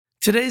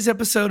Today's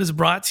episode is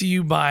brought to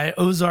you by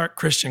Ozark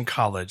Christian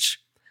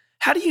College.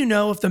 How do you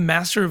know if the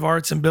Master of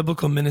Arts in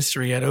Biblical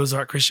Ministry at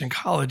Ozark Christian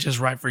College is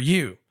right for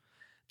you?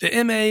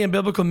 The MA in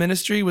Biblical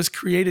Ministry was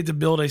created to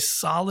build a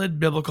solid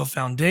biblical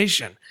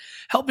foundation,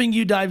 helping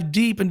you dive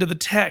deep into the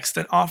text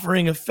and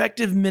offering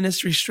effective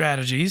ministry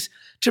strategies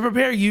to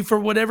prepare you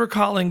for whatever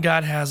calling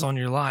God has on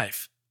your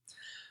life.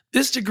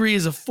 This degree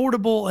is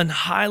affordable and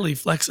highly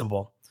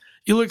flexible.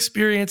 You'll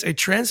experience a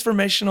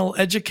transformational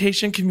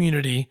education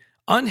community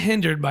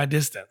unhindered by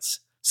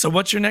distance. So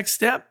what's your next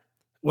step?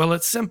 Well,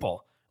 it's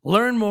simple.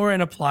 Learn more and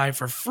apply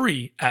for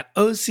free at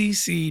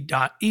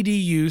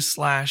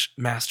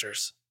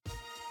occ.edu/masters.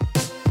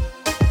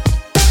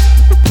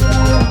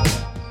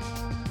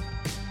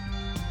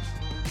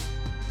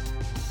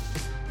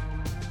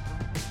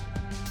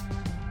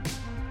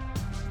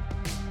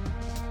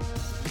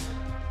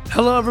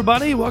 Hello,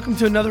 everybody. Welcome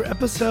to another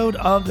episode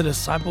of the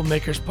Disciple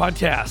Makers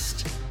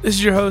Podcast. This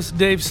is your host,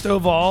 Dave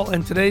Stovall,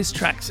 and today's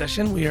track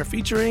session we are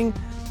featuring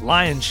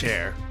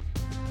Lionshare.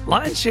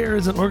 Lionshare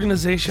is an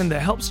organization that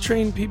helps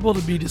train people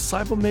to be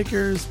disciple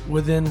makers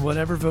within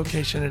whatever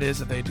vocation it is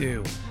that they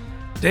do.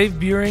 Dave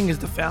Buehring is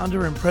the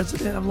founder and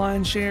president of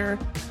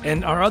Lionshare,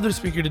 and our other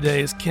speaker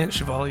today is Kent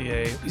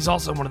Chevalier. He's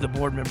also one of the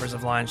board members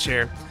of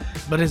Lionshare,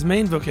 but his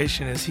main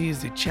vocation is he is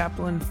the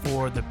chaplain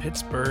for the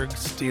Pittsburgh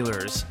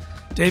Steelers.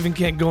 Dave and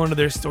Kent go into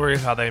their story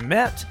of how they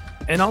met,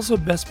 and also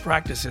best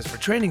practices for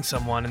training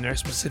someone in their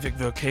specific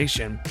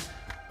vocation,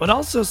 but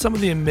also some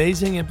of the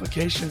amazing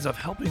implications of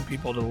helping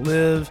people to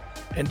live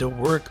and to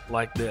work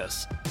like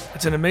this.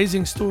 It's an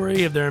amazing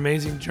story of their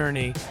amazing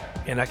journey,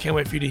 and I can't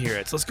wait for you to hear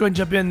it. So let's go ahead and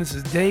jump in. This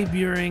is Dave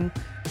Buehring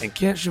and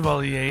Kent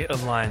Chevalier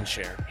of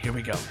Lionshare. Here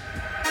we go.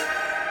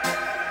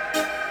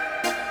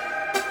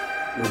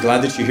 We're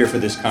glad that you're here for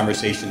this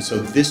conversation. So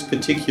this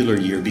particular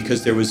year,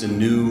 because there was a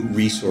new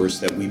resource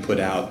that we put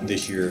out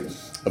this year,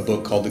 a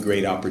book called The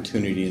Great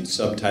Opportunity and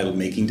subtitled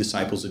Making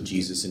Disciples of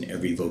Jesus in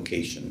Every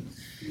Vocation.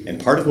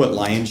 And part of what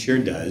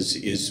Lionshare does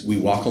is we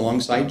walk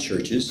alongside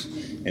churches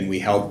and we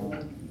help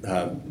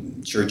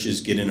churches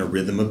get in a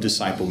rhythm of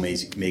disciple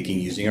making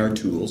using our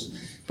tools.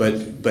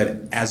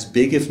 But as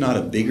big, if not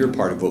a bigger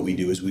part of what we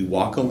do is we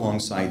walk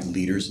alongside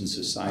leaders in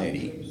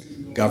society,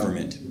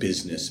 government,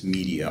 business,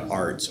 media,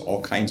 arts,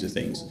 all kinds of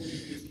things.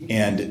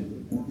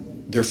 And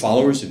they're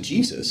followers of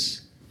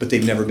Jesus, but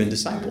they've never been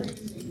discipled.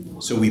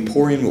 So we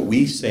pour in what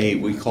we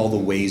call the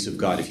ways of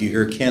God. If you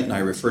hear Kent and I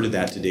refer to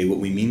that today, what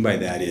we mean by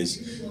that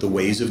is the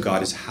ways of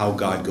God is how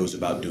God goes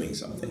about doing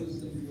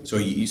something. So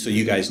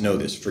you guys know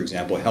this. For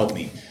example, help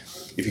me.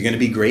 If you're going to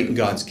be great in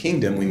God's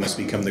kingdom, we must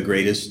become the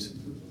greatest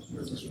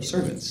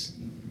servants.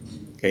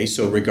 Okay,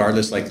 so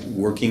regardless, like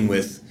working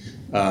with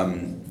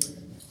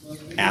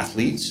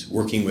athletes,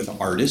 working with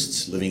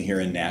artists living here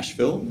in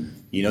Nashville,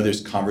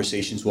 there's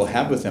conversations we'll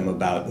have with them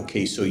about,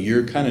 okay, so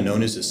you're kind of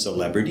known as a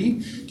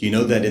celebrity. Do you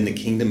know that in the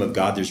kingdom of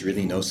God, there's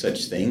really no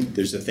such thing?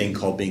 There's a thing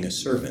called being a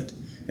servant.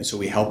 And so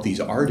we help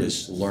these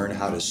artists learn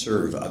how to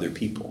serve other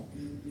people,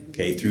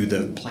 okay, through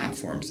the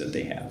platforms that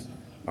they have,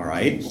 all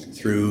right,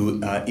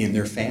 through in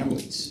their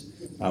families.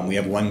 We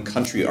have one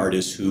country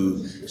artist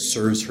who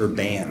serves her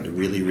band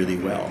really, really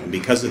well. And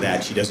because of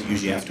that, she doesn't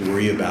usually have to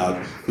worry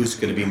about who's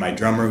going to be my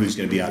drummer, who's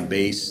going to be on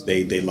bass.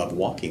 They love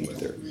walking with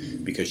her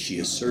because she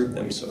has served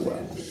them so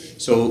well.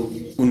 So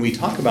when we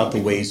talk about the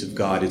ways of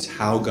God, it's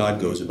how God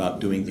goes about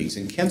doing things.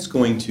 And Kent's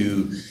going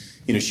to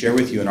share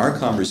with you in our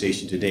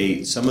conversation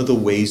today some of the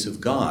ways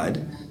of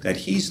God that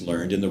he's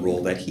learned in the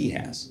role that he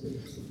has.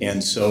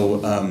 And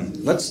so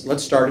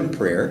let's start in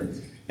prayer.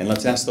 And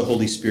let's ask the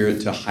Holy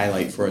Spirit to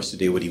highlight for us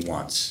today what he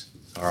wants.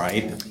 All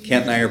right?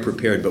 Kent and I are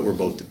prepared, but we're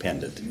both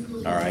dependent.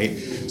 All right?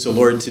 So,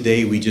 Lord,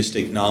 today we just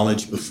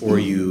acknowledge before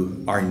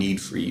you our need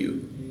for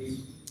you.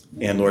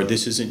 And, Lord,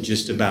 this isn't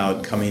just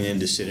about coming in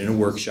to sit in a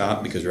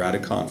workshop because we're at a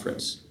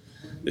conference.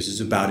 This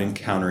is about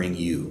encountering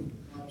you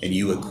and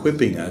you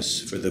equipping us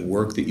for the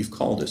work that you've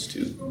called us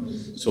to.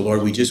 So,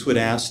 Lord, we just would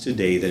ask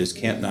today that as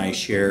Kent and I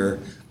share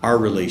our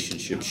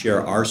relationship,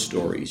 share our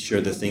stories,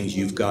 share the things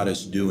you've got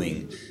us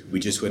doing, we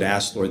just would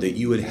ask, Lord, that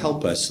you would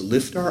help us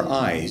lift our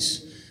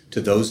eyes to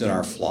those in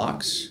our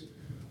flocks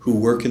who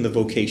work in the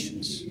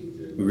vocations.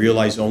 We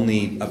realize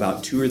only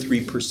about 2 or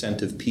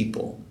 3% of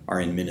people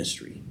are in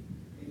ministry.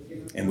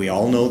 And we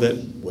all know that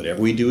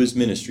whatever we do is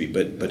ministry,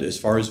 but as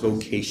far as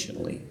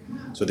vocationally.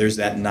 So there's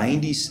that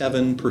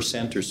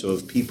 97% or so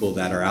of people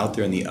that are out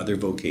there in the other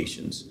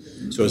vocations.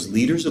 So as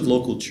leaders of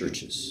local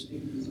churches,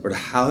 Lord,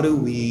 how do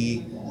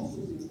we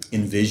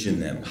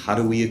envision them? How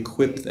do we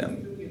equip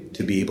them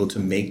to be able to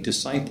make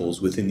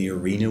disciples within the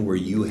arena where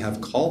you have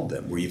called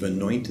them, where you've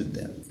anointed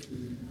them?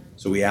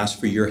 So we ask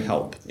for your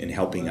help in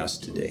helping us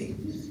today.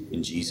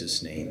 In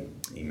Jesus' name,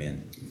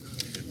 amen.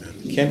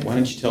 Kent, why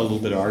don't you tell a little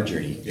bit of our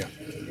journey? Yeah.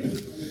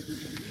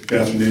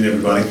 Good afternoon,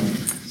 everybody.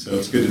 So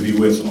it's good to be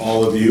with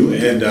all of you.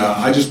 And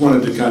I just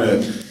wanted to kind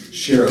of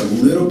share a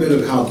little bit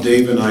of how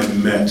Dave and I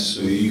met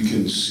so you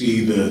can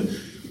see the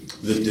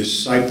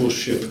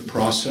discipleship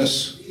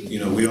process.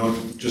 We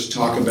don't just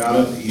talk about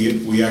it,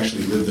 we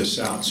actually live this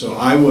out. So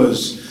I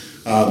was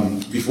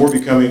Before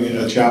becoming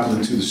a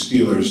chaplain to the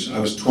Steelers, I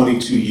was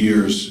 22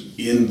 years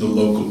in the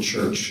local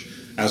church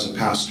as a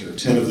pastor.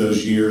 10 of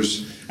those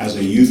years as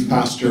a youth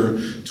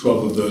pastor,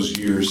 12 of those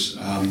years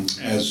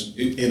as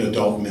in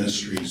adult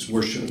ministries,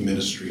 worship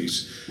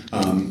ministries.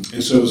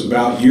 And so it was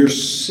about year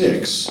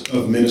 6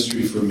 of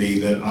ministry for me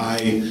that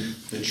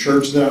the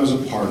church that I was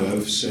a part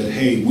of said,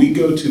 hey, we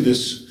go to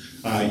this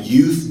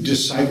youth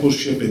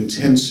discipleship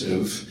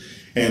intensive,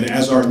 and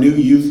as our new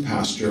youth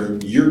pastor,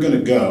 you're going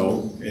to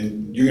go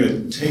and you're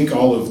going to take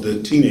all of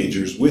the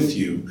teenagers with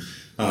you.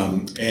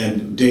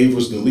 And Dave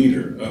was the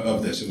leader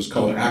of this. It was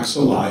called Acts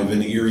Alive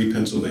in Erie,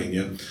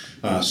 Pennsylvania.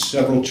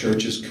 Several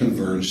churches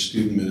converged,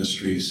 student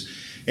ministries.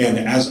 And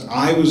as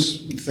I was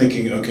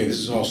thinking, okay, this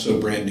is all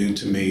so brand new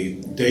to me,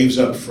 Dave's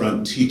up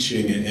front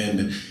teaching,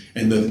 and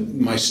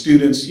my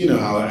students, you know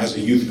how as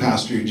a youth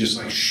pastor, you're just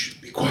like, shh,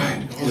 be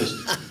quiet, all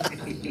this.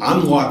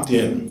 I'm locked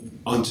in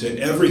onto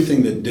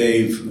everything that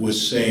Dave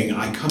was saying.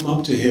 I come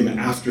up to him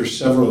after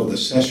several of the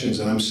sessions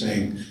and I'm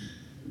saying,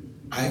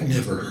 I've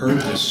never heard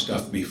this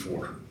stuff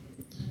before.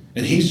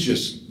 And he's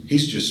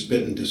just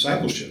spitting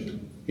discipleship.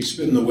 He's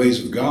spitting the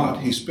ways of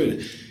God. He's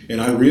spitting.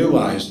 And I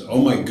realized,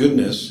 oh my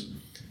goodness,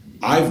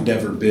 I've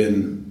never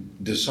been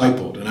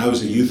discipled. And I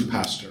was a youth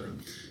pastor.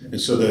 And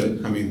so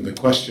the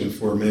question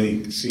for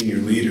many senior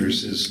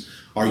leaders is,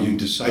 are you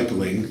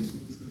discipling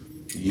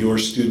your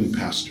student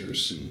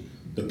pastors,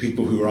 the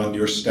people who are on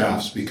your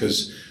staffs?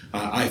 Because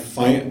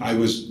I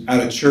was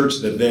at a church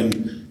that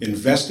then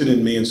invested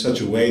in me in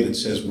such a way that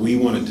says, we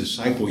want to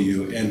disciple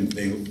you, and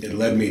it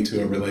led me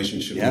to a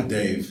relationship with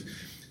Dave.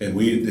 And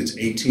it's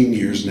 18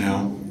 years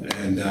now,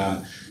 and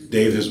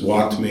Dave has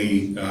walked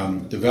me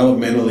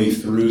developmentally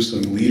through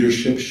some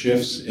leadership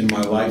shifts in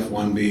my life,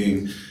 one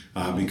being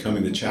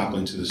becoming the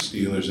chaplain to the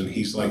Steelers, and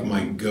he's like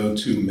my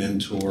go-to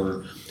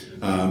mentor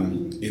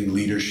in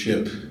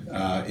leadership,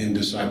 in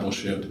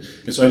discipleship.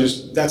 And so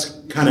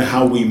that's kind of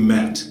how we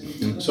met.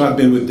 So I've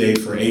been with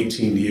Dave for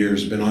 18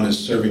 years, been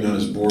serving on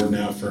his board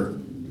now for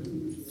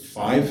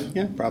 5?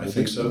 Yeah, probably. I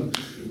think so.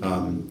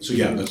 So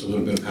yeah, that's a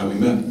little bit of how we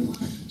met.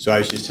 So I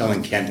was just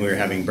telling Kent, we were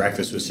having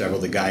breakfast with several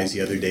of the guys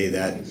the other day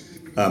that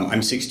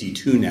I'm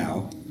 62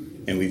 now,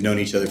 and we've known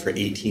each other for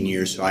 18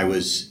 years, so I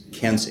was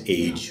Kent's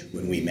age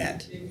when we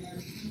met,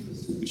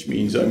 which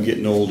means I'm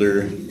getting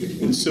older,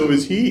 and so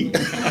is he.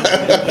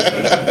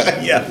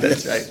 Yeah,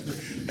 that's right.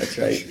 That's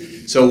right.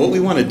 So what we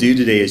want to do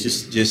today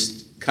is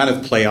just kind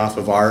of play off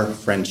of our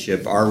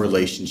friendship, our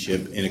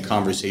relationship, in a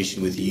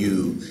conversation with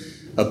you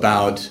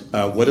about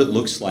what it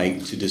looks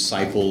like to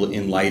disciple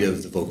in light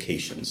of the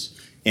vocations.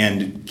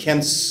 And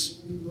Kent's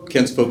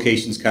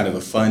vocation is kind of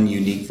a fun,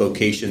 unique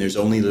vocation. There's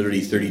only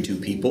literally 32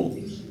 people.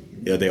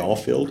 Are they all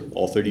filled?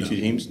 All 32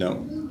 teams?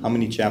 No. How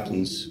many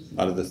chaplains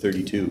out of the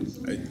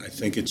 32? I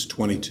think it's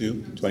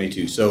 22.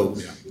 22. So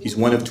he's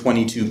one of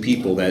 22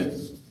 people that,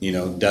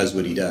 does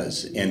what he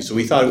does. And so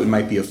we thought it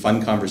might be a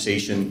fun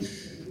conversation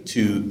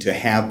to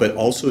have, but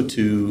also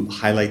to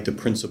highlight the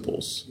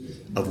principles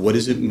of what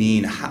does it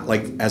mean,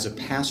 as a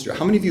pastor.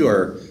 How many of you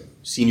are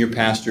senior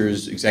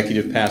pastors,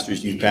 executive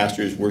pastors, youth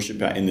pastors,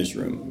 worship in this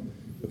room?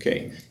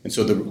 Okay. And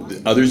so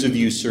the others of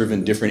you serve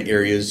in different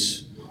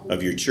areas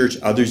of your church.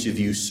 Others of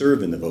you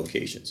serve in the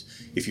vocations.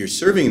 If you're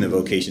serving in the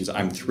vocations,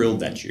 I'm thrilled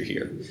that you're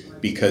here,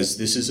 because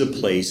this is a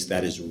place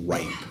that is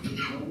ripe.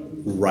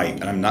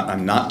 And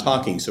I'm not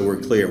talking, so we're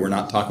clear, we're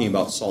not talking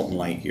about salt and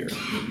light here.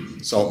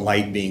 Salt and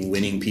light being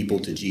winning people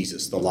to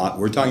Jesus.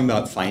 We're talking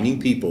about finding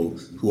people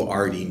who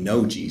already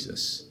know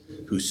Jesus,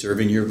 who serve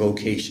in your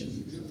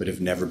vocation, but have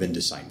never been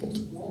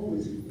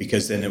discipled.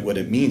 Because then what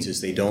it means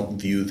is they don't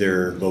view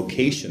their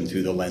vocation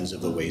through the lens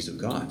of the ways of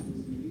God.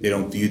 They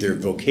don't view their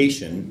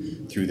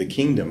vocation through the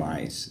kingdom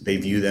eyes. They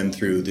view them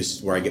through, this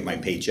is where I get my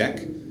paycheck.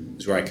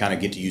 This is where I kind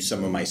of get to use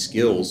some of my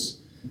skills.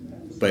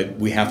 But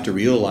we have to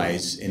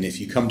realize, and if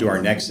you come to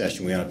our next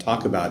session, we want to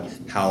talk about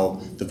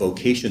how the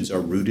vocations are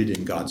rooted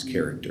in God's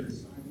character.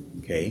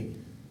 Okay?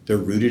 They're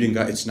rooted in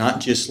God. It's not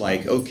just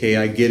like, okay,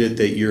 I get it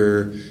that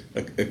you're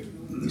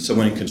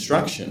someone in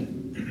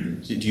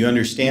construction. Do you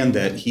understand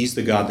that He's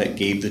the God that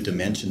gave the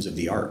dimensions of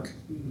the ark?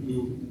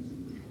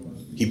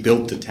 He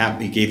built the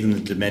tap. He gave them the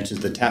dimensions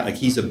of the tap. Like,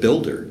 He's a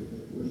builder.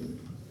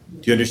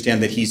 Do you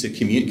understand that He's a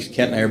Kent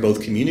and I are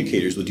both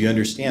communicators. Well, do you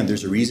understand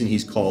there's a reason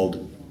He's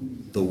called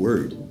the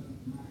Word?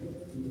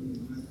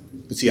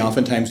 But see,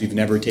 oftentimes we've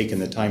never taken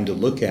the time to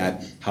look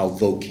at how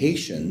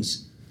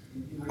vocations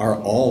are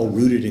all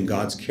rooted in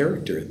God's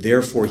character.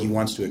 Therefore, He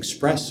wants to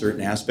express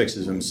certain aspects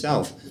of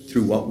Himself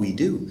through what we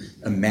do.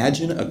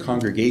 Imagine a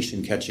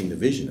congregation catching the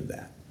vision of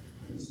that.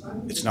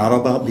 It's not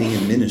about being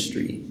in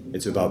ministry.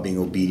 It's about being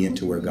obedient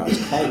to where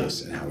God's called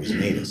us and how He's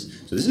made us.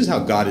 So this is how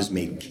God has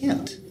made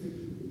Kent.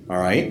 All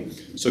right?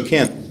 So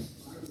Kent,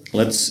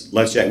 let's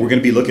chat. We're going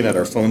to be looking at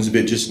our phones a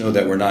bit. Just know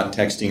that we're not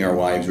texting our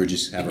wives. We're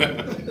just having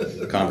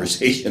a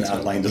conversation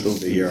outlined a little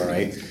bit here, all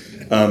right?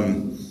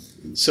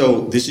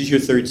 So this is your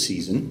 3rd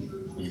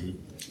season.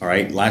 All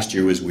right? Last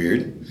year was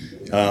weird.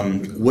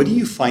 What are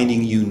you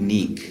finding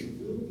unique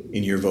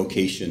in your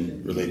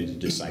vocation related to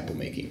disciple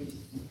making?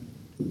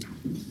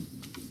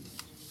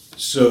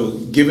 So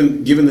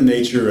given the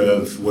nature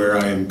of where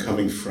I am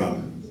coming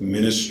from,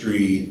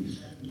 ministry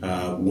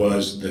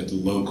was the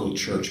local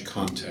church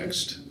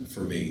context for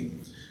me.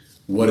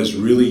 What is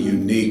really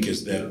unique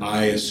is that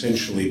I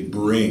essentially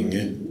bring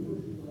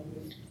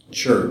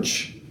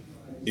church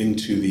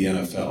into the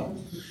NFL.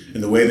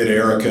 And the way that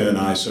Erica and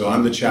I, so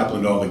I'm the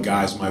chaplain to all the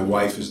guys, my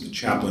wife is the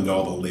chaplain to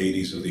all the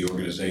ladies of the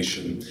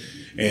organization,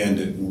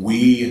 and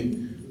we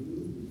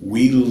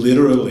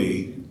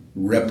literally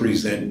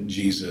represent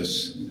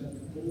Jesus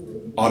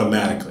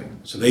automatically.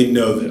 So they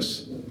know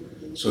this.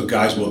 So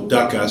guys will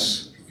duck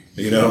us,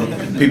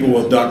 people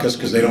will duck us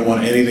because they don't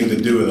want anything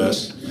to do with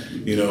us,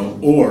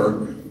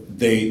 or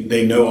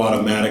they know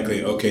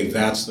automatically, okay,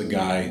 that's the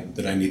guy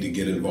that I need to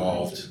get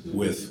involved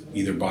with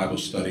either Bible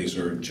studies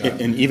or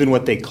And even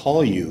what they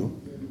call you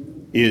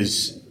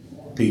is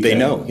PK. They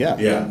know, yeah.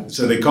 Yeah.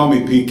 So they call me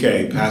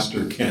PK,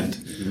 Pastor Kent,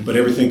 but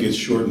everything gets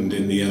shortened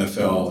in the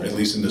NFL, at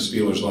least in the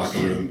Steelers locker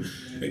room.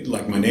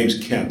 Like my name's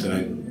Kent, and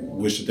I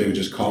wish that they would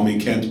just call me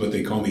Kent, but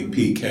they call me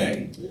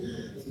PK.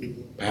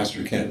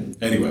 Pastor Kent.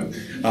 Anyway,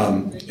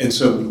 and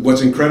so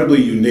what's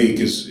incredibly unique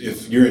is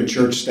if you're in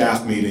church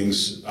staff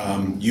meetings,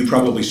 you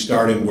probably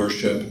start in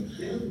worship,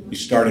 you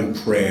start in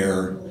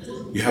prayer,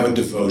 you have a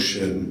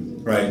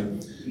devotion, right?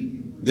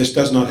 This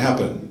does not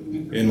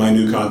happen in my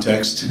new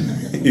context,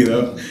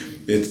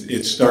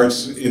 It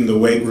starts in the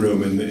weight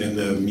room, and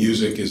the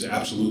music is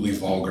absolutely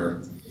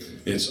vulgar.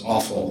 It's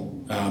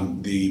awful.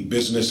 The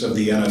business of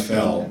the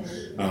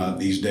NFL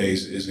these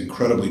days is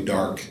incredibly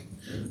dark.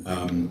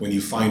 When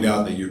you find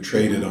out that you're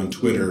traded on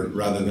Twitter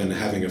rather than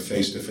having a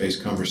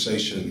face-to-face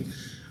conversation,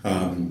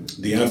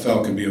 the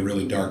NFL can be a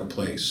really dark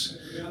place.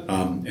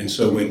 And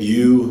so when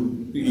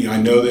I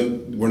know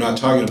that we're not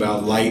talking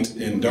about light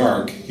and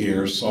dark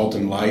here, salt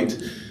and light,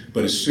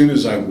 but as soon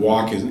as I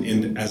walk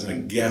in as a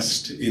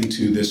guest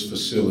into this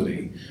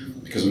facility,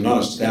 because I'm not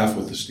a staff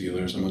with the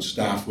Steelers, I'm a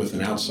staff with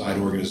an outside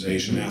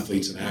organization,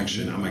 Athletes in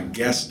Action, I'm a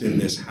guest in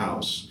this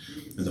house.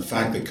 And the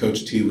fact that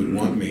Coach T would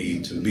want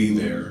me to be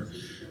there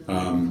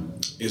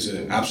is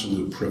an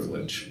absolute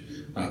privilege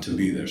to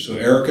be there. So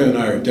Erica and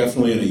I are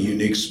definitely in a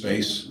unique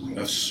space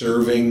of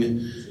serving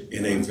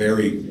in a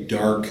very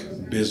dark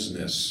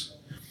business.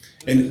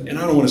 And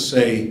I don't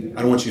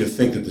want you to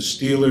think that the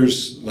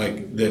Steelers,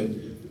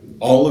 that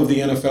all of the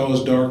NFL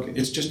is dark.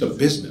 It's just a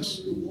business.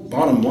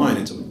 Bottom line,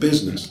 it's a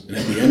business. And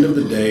at the end of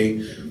the day,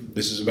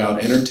 this is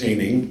about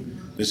entertaining.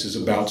 This is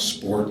about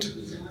sport.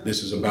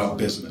 This is about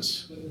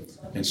business.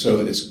 And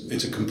so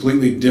it's a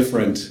completely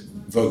different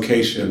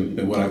vocation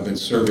than what I've been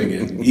serving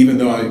in, even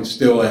though I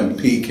still am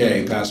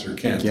PK, Pastor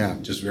Kent,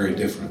 just very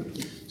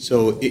different.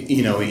 So,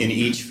 in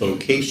each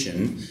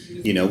vocation,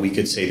 we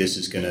could say this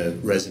is going to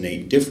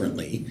resonate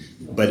differently,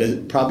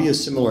 but probably a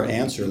similar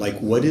answer. Like,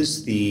 what are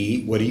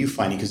you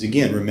finding? Because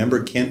again,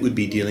 remember, Kent would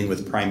be dealing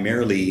with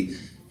primarily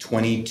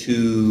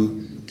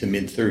 22 to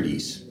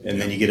mid-30s, and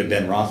then you get a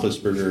Ben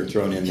Roethlisberger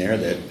thrown in there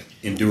that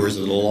endures a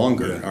little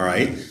longer, all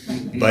right?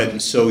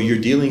 But so you're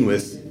dealing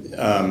with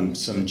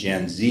some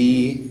Gen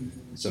Z,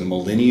 some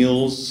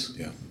millennials.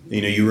 Yeah.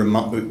 You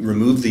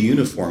remove the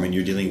uniform and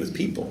you're dealing with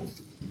people.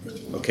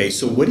 Okay,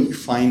 so what do you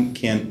find,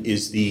 Kent,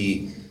 is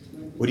the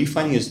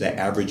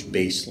average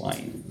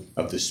baseline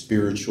of the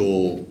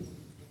spiritual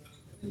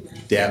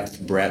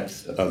depth,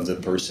 breadth of the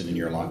person in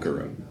your locker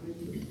room?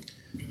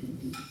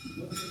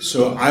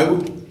 So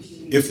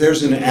if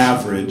there's an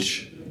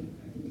average,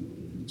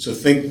 so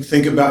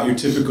think about your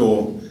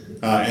typical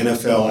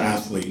NFL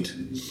athlete.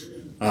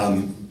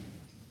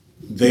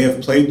 They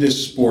have played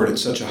this sport at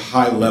such a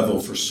high level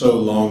for so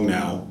long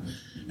now,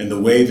 and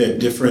the way that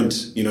different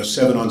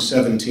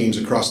 7-on-7 teams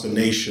across the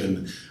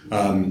nation,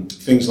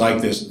 things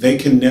like this, they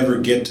can never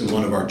get to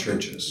one of our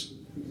churches.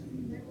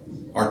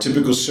 Our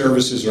typical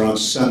services are on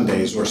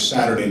Sundays or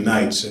Saturday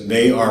nights, and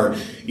they are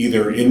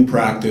either in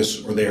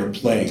practice or they are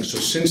playing. So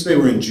since they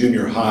were in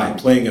junior high,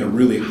 playing at a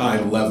really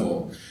high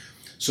level,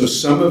 so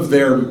some of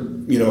their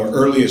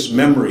earliest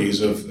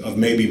memories of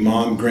maybe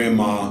mom,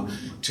 grandma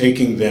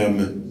taking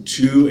them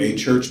to a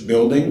church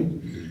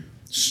building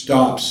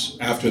stops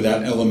after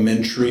that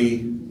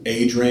elementary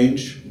age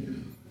range,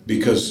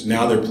 because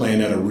now they're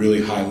playing at a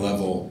really high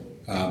level.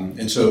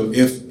 And so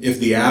if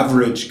the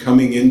average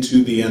coming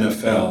into the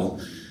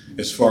NFL,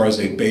 as far as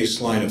a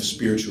baseline of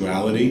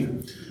spirituality,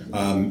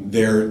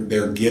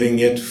 they're getting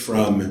it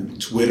from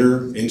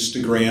Twitter,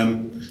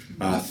 Instagram,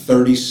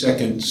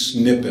 30-second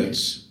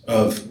snippets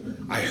of,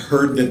 I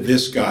heard that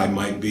this guy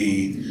might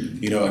be,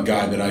 a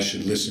guy that I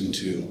should listen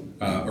to,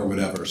 or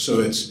whatever. So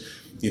it's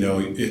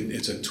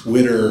a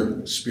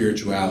Twitter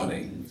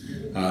spirituality.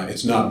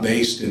 It's not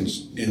based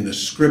in the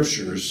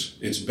scriptures.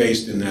 It's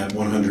based in that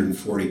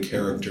 140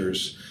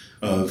 characters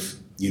of,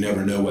 you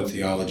never know what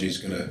theology is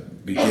going to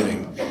be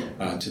getting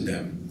to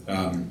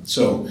them.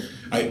 So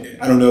I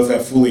don't know if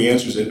that fully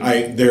answers it.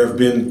 There have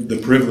been the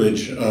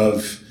privilege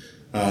of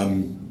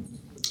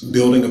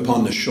building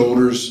upon the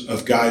shoulders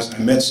of guys. I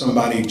met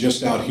somebody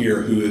just out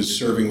here who is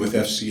serving with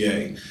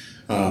FCA.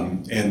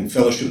 and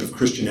Fellowship of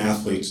Christian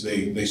Athletes.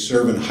 They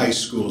serve in high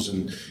schools,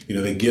 and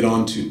they get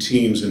onto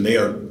teams, and they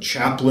are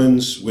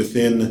chaplains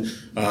within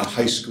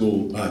high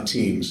school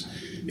teams.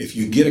 If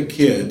you get a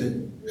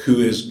kid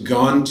who has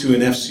gone to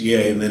an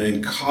FCA and then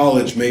in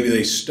college maybe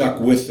they stuck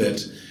with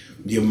it,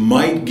 you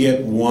might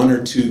get one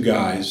or two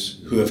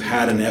guys who have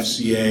had an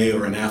FCA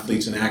or an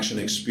Athletes in Action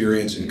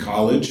experience in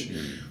college,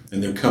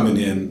 and they're coming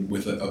in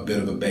with a bit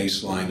of a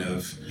baseline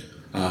of,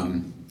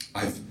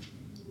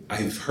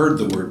 I've heard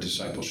the word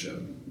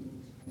discipleship.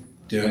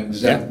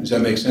 Does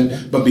that make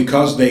sense? But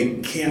because they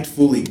can't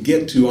fully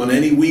get to on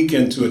any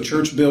weekend to a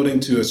church building,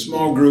 to a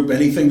small group,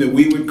 anything that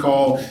we would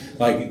call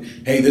like,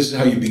 hey, this is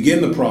how you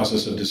begin the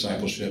process of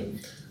discipleship,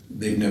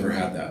 they've never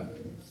had that.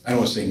 I don't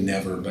want to say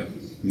never, but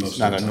most it's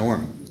not of the a time.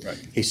 norm. Right.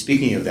 Hey,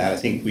 speaking of that, I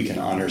think we can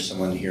honor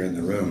someone here in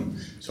the room.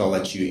 So I'll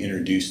let you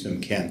introduce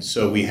them, Ken.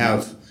 So we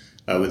have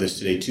with us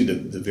today, too,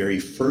 the very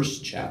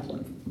first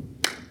chaplain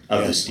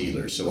of the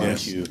Steelers. So why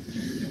don't you...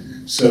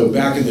 So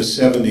back in the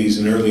 70s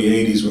and early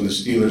 80s when the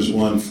Steelers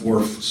won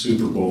 4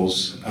 Super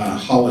Bowls,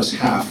 Hollis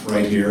Half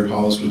right here,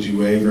 Hollis, would you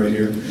wave right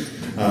here?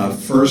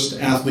 First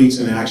Athletes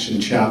in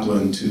Action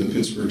chaplain to the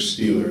Pittsburgh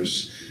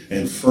Steelers,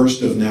 and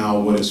first of now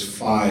what is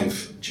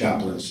 5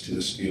 chaplains to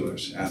the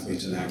Steelers,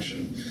 Athletes in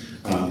Action.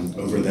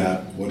 Over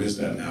that, what is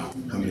that now?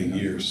 How many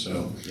years?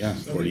 So yeah,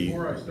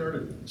 74 I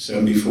started.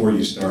 74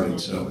 you started,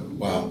 so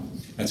wow.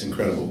 That's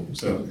incredible.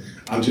 So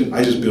I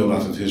just build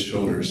off of his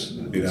shoulders,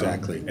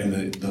 Exactly.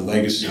 And the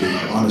legacy,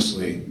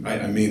 honestly,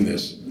 I mean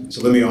this.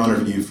 So let me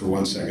honor you for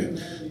 1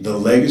 second. The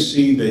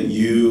legacy that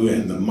you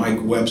and the Mike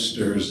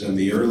Websters and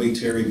the early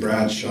Terry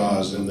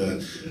Bradshaws and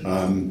the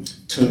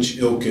Tunch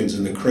Ilkins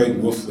and the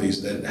Craig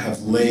Wolfleys that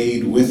have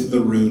laid with the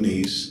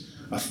Rooneys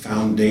a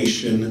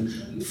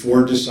foundation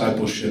for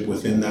discipleship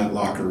within that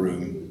locker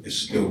room is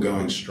still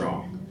going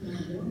strong.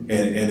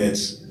 And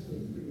it's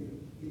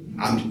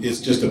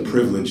just a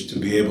privilege to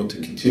be able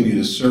to continue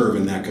to serve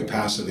in that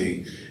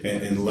capacity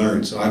and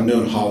learn. So I've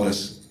known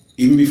Hollis,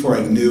 even before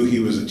I knew he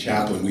was a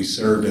chaplain, we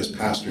served as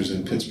pastors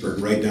in Pittsburgh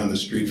right down the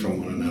street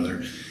from one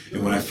another.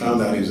 And when I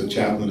found out he was a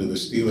chaplain to the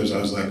Steelers, I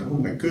was like, oh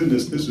my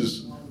goodness, this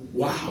is,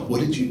 wow, what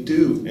did you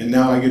do? And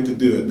now I get to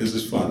do it. This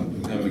is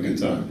fun. I'm having a good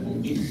time.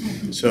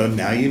 So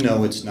now you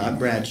know it's not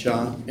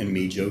Bradshaw and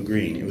me, Joe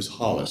Green. It was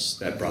Hollis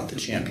that brought the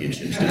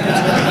championships to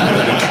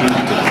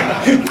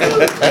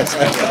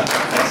Pittsburgh.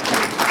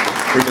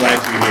 We're glad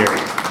you're here.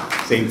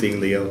 Same thing,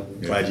 Leo.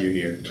 Glad you're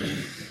here.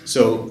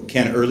 So,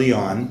 Ken, early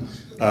on,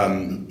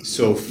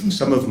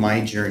 some of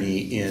my journey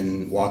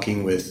in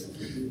walking with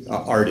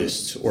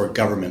artists or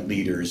government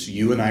leaders,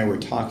 you and I were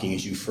talking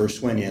as you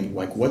first went in,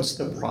 like, what's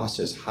the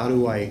process?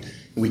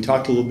 We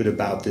talked a little bit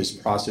about this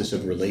process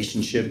of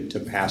relationship to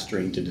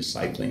pastoring to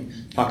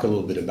discipling. Talk a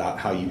little bit about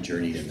how you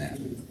journeyed in that.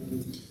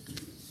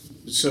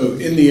 So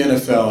in the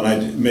NFL,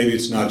 and maybe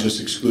it's not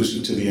just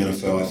exclusive to the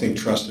NFL, I think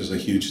trust is a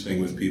huge thing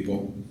with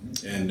people.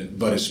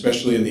 But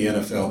especially in the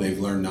NFL, they've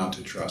learned not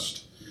to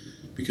trust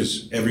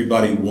because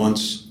everybody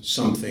wants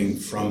something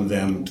from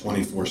them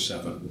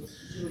 24/7.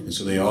 And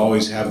so they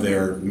always have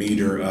their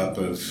meter up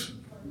of,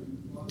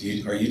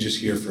 are you just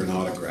here for an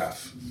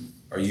autograph?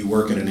 Are you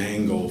working an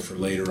angle for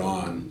later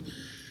on?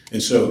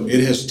 And so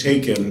it has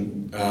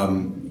taken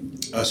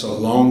us a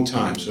long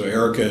time. So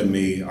Erica and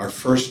me, our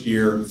first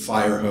year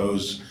fire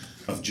hose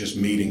of just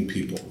meeting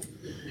people.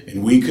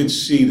 And we could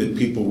see that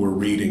people were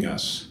reading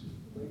us.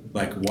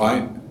 Like,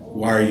 why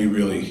are you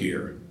really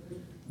here?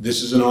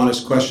 This is an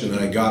honest question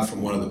that I got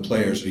from one of the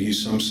players. Are you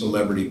some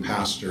celebrity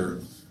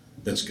pastor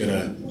that's going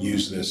to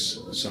use this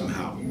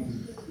somehow?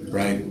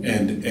 Right?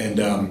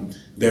 And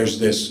there's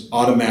this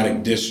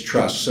automatic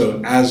distrust.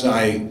 So as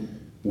I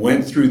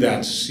went through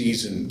that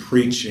season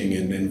preaching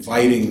and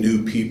inviting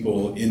new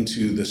people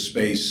into the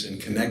space and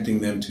connecting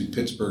them to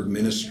Pittsburgh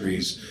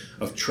ministries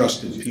of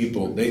trusted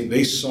people,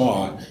 they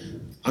saw,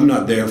 I'm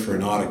not there for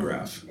an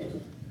autograph.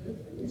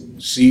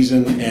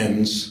 Season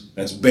ends.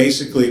 That's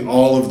basically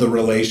all of the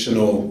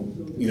relational,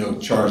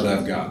 charge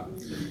I've got.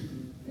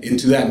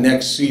 Into that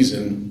next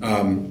season,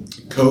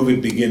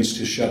 COVID begins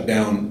to shut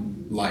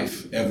down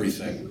life,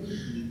 everything.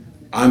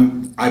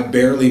 I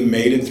barely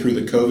made it through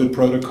the COVID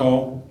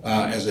protocol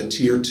as a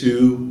tier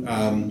 2,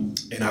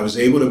 and I was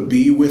able to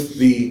be with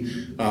the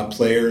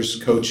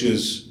players,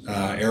 coaches.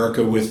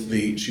 Erica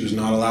she was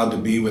not allowed to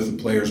be with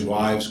the players'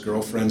 wives,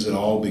 girlfriends at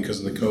all because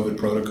of the COVID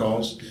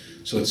protocols.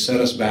 So it set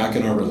us back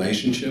in our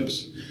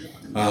relationships.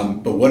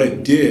 But what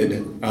it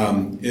did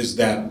is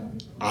that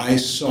I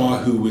saw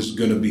who was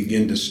going to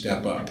begin to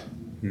step up.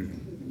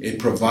 It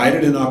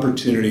provided an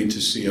opportunity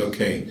to see,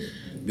 okay,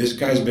 this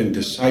guy's been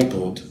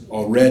discipled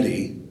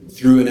already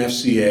through an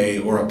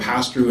FCA or a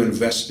pastor who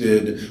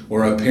invested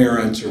or a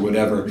parent or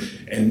whatever,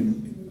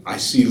 and I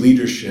see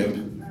leadership.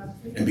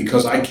 And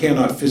because I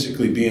cannot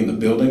physically be in the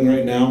building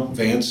right now,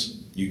 Vance,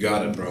 you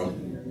got it, bro.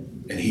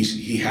 And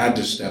he had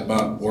to step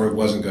up or it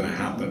wasn't going to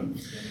happen.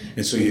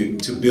 And so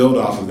to build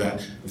off of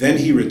that, then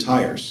he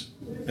retires.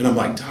 And I'm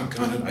like,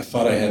 doggone it, I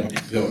thought I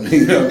had built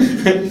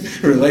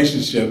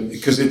relationship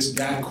because it's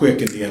that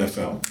quick in the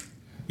NFL.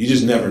 You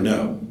just never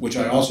know, which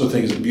I also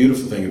think is a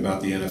beautiful thing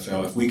about the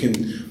NFL. If we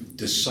can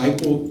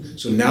disciple,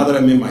 so now that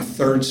I'm in my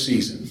third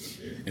season,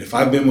 and if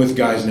I've been with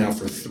guys now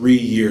for 3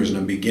 years and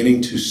I'm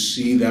beginning to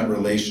see that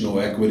relational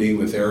equity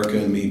with Erica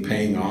and me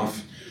paying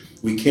off,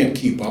 we can't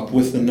keep up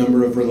with the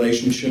number of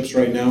relationships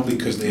right now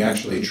because they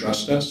actually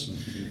trust us.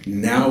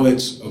 Now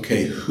it's,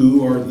 okay,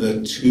 who are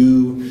the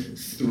 2,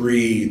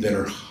 3 that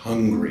are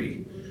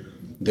hungry,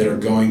 that are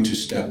going to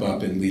step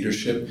up in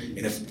leadership?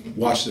 And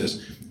watch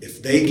this,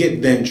 if they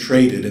get then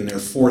traded in their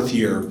 4th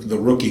year, the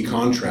rookie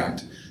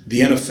contract, the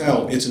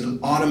NFL, it's an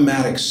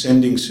automatic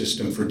sending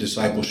system for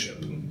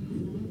discipleship.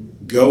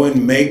 Go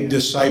and make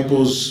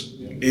disciples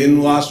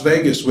in Las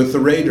Vegas with the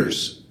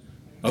Raiders,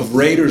 of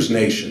Raiders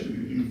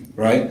Nation,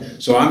 right?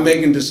 So I'm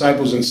making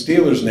disciples in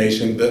Steelers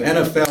Nation. The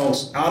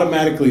NFL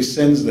automatically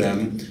sends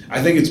them.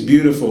 I think it's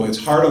beautiful. It's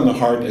hard on the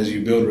heart as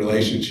you build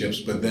relationships,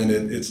 but then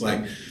it's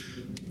like,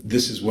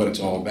 this is what it's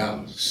all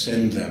about.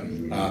 Send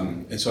them.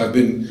 And so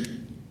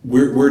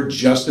we're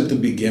just at the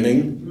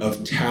beginning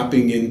of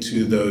tapping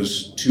into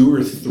those 2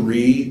 or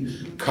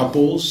 3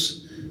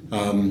 couples,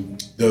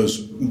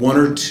 those 1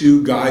 or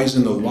 2 guys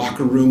in the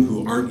locker room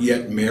who aren't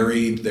yet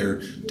married,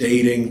 they're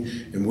dating,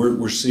 and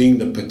we're seeing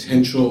the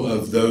potential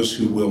of those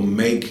who will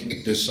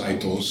make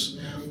disciples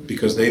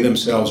because they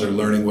themselves are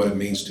learning what it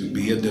means to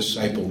be a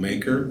disciple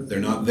maker. They're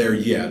not there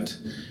yet.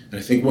 And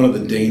I think one of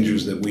the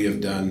dangers that we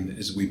have done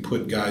is we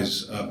put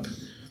guys up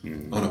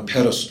on a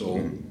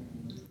pedestal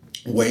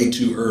way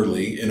too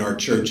early in our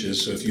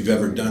churches. So if you've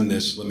ever done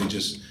this,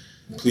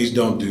 please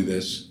don't do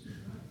this.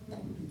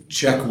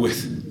 Check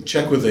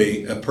with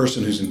a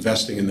person who's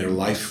investing in their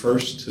life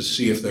first to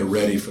see if they're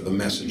ready for the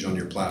message on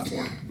your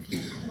platform.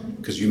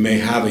 Because you may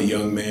have a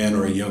young man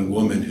or a young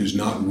woman who's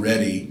not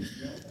ready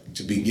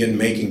to begin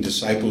making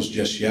disciples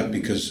just yet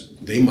because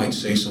they might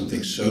say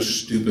something so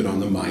stupid on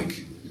the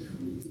mic,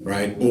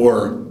 right?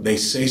 Or they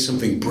say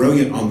something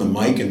brilliant on the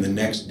mic and the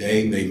next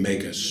day they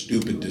make a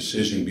stupid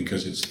decision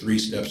because it's 3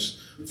 steps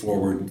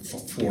forward,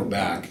 4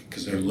 back,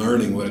 because they're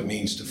learning what it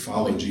means to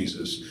follow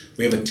Jesus.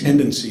 We have a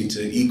tendency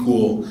to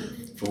equal,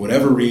 for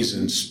whatever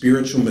reason,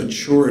 spiritual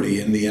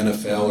maturity in the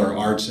NFL or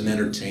arts and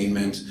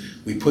entertainment.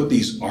 We put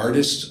these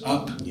artists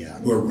up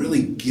who are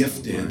really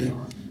gifted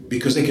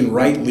because they can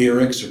write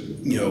lyrics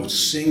or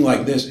sing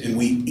like this, and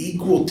we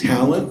equal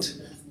talent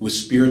with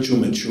spiritual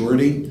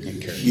maturity.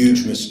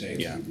 Huge mistake.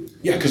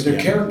 Yeah, because their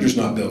character's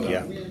not built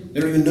up. They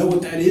don't even know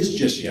what that is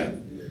just yet.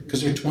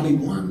 Because they're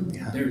 21.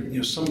 Yeah. They're,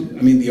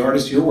 the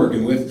artists you're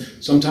working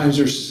with, sometimes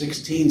they're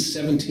 16,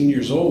 17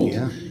 years old.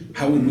 Yeah.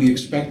 How would we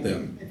expect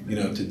them,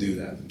 to do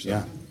that?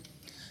 So.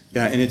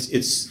 Yeah, and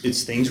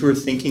it's things we're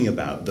thinking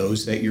about,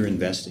 those that you're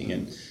investing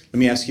in. Let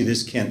me ask you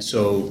this, Kent.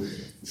 So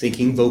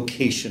thinking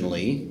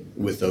vocationally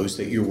with those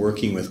that you're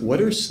working with,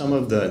 what are some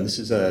of and this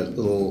is a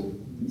little,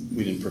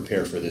 we didn't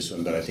prepare for this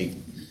one, but I think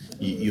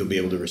you'll be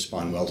able to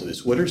respond well to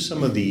this. What are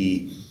some of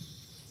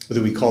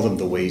whether we call them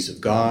the ways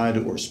of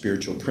God or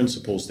spiritual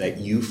principles that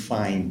you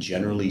find,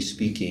 generally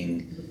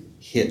speaking,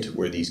 hit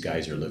where these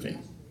guys are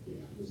living?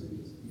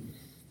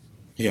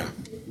 Yeah.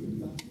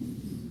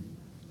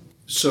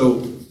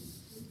 So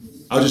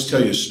I'll just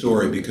tell you a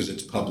story because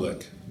it's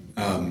public.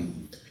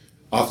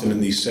 Often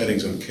in these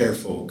settings, I'm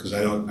careful because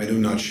I do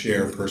not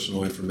share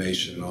personal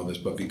information and all this,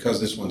 but because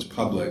this one's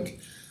public,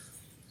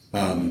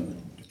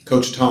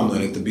 Coach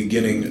Tomlin at the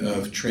beginning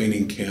of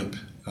training camp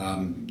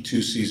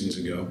 2 seasons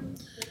ago,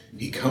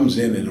 he comes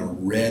in a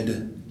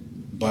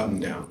red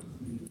button-down.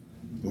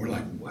 And we're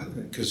like, what?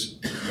 Because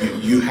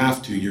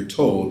you're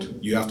told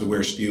you have to wear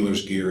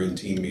Steelers gear in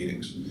team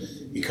meetings.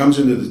 He comes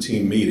into the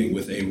team meeting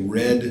with a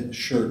red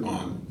shirt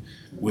on,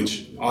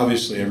 which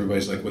obviously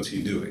everybody's like, what's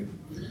he doing?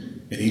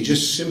 And he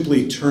just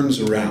simply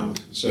turns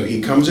around. So he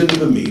comes into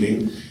the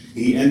meeting,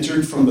 he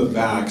entered from the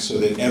back so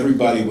that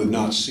everybody would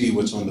not see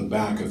what's on the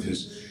back of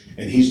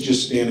and he's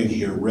just standing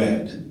here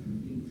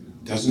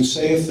red. Doesn't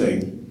say a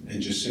thing.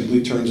 And just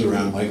simply turns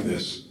around like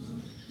this.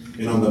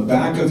 And on the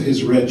back of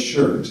his red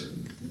shirt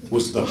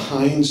was the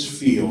Heinz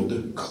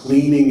Field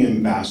Cleaning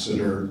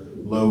Ambassador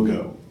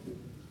logo.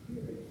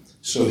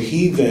 So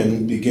he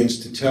then begins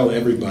to tell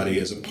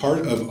everybody, as a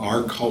part of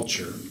our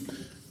culture,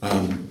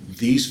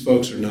 these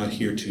folks are not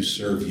here to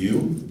serve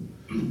you.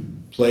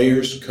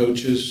 Players,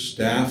 coaches,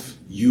 staff,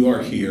 you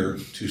are here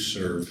to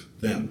serve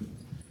them.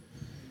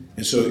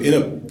 And so in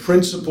a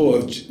principle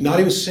of not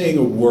even saying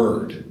a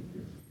word,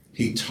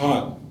 he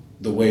taught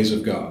the ways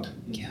of God.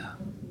 Yeah.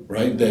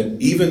 Right?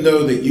 That even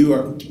though that you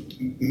are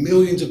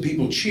millions of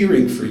people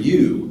cheering for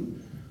you,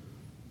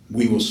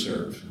 we will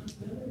serve.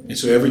 And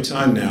so every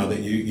time now that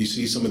you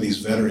see some of these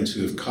veterans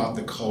who have caught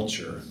the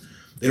culture,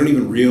 they don't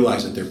even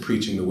realize that they're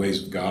preaching the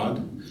ways of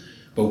God.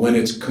 But when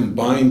it's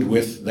combined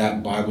with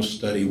that Bible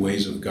study,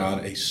 ways of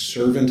God, a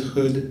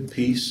servanthood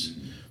piece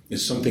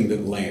is something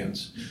that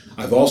lands.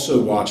 I've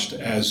also watched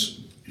as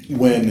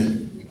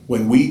when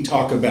we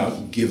talk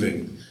about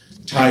giving,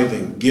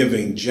 tithing,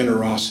 giving,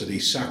 generosity,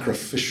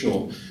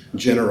 sacrificial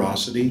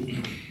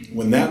generosity,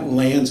 when that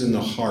lands in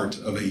the heart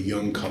of a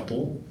young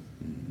couple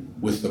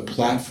with the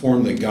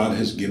platform that God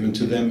has given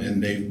to them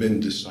and they've been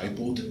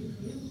discipled,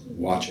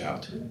 watch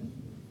out.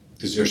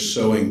 Because they're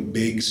sowing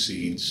big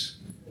seeds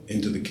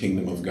into the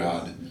kingdom of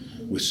God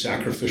with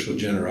sacrificial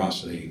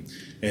generosity.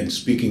 And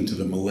speaking to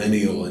the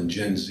millennial and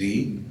Gen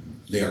Z,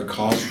 they are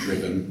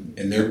cause-driven,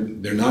 and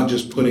they're not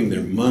just putting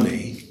their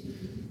money,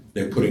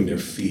 they're putting their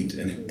feet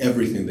and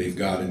everything they've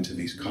got into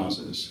these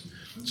causes.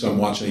 So I'm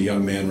watching a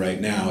young man right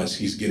now as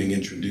he's getting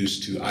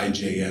introduced to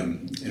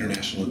IJM,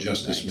 International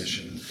Justice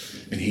Mission,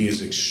 and he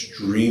is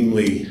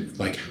extremely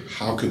like,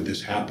 how could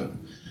this happen?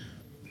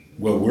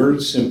 Well, we're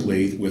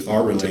simply, with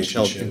our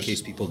relationships... In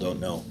case people don't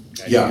know.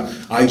 Yeah,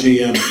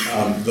 IJM,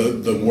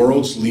 the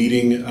world's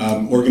leading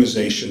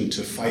organization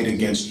to fight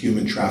against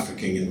human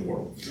trafficking in the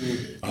world.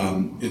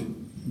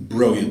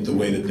 Brilliant the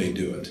way that they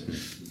do it.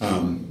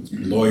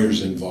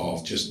 Lawyers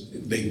involved,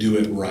 they do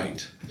it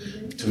right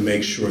to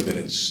make sure that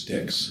it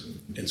sticks.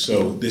 And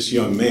so this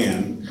young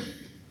man,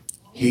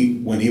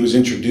 when he was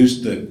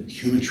introduced that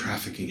human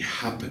trafficking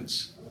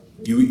happens,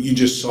 you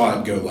just saw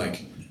it go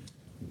like,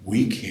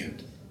 we can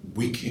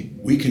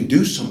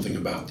do something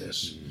about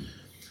this.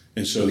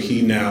 And so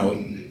he now,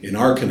 in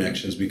our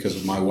connections, because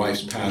of my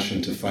wife's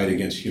passion to fight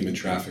against human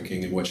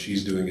trafficking and what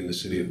she's doing in the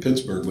city of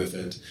Pittsburgh with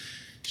it,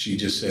 she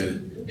just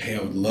said, hey,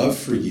 I would love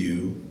for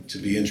you to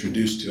be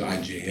introduced to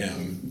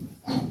IJM.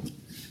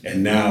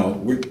 And now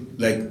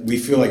we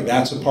feel like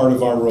that's a part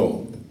of our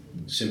role.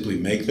 Simply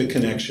make the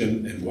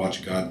connection and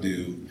watch God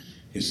do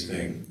his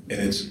thing.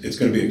 And it's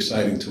going to be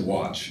exciting to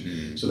watch.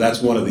 So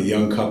that's one of the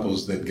young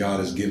couples that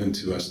God has given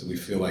to us that we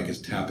feel like is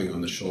tapping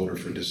on the shoulder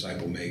for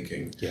disciple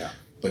making. Yeah.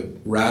 But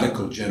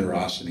radical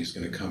generosity is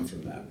going to come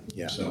from that.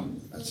 Yeah. So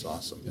that's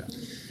awesome. Yeah.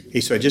 Hey,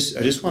 so I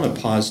just want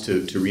to pause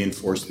to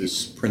reinforce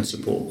this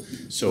principle.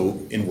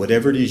 So in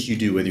whatever it is you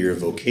do, whether you're a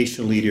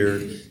vocational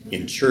leader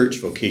in church,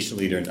 vocational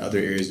leader in other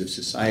areas of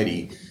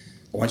society,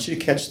 I want you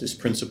to catch this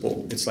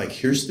principle. It's like,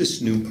 here's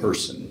this new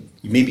person.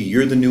 Maybe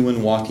you're the new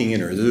one walking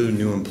in, or they're the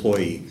new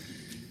employee.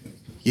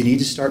 You need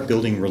to start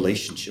building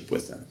relationship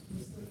with them.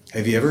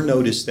 Have you ever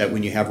noticed that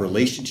when you have a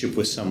relationship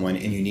with someone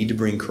and you need to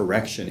bring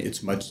correction,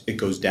 it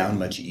goes down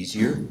much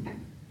easier?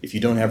 If you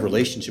don't have a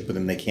relationship with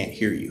them, they can't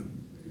hear you.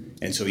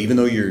 And so even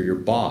though you're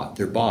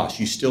their boss,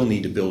 you still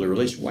need to build a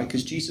relationship. Why?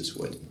 Because Jesus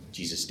would.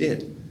 Jesus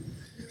did.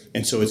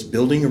 And so it's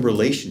building a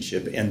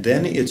relationship, and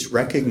then it's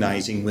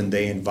recognizing when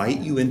they invite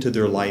you into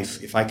their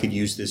life, if I could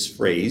use this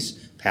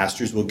phrase,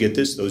 pastors will get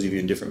this, those of you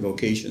in different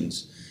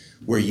vocations,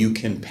 where you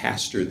can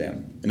pastor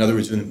them. In other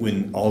words,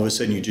 when all of a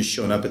sudden you're just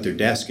showing up at their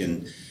desk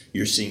and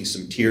you're seeing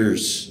some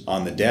tears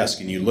on the desk,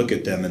 and you look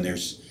at them and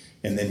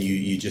then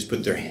you just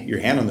put your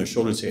hand on their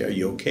shoulder and say, are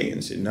you okay?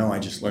 And say, no, I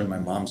just learned my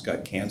mom's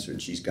got cancer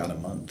and she's got a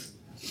month.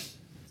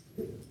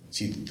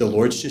 See, the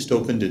Lord's just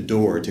opened a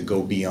door to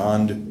go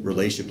beyond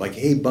relationship, like,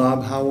 hey,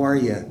 Bob, how are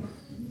you?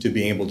 To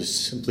being able to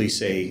simply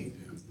say,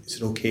 is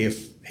it okay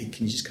hey,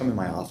 can you just come in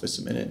my office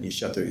a minute? And you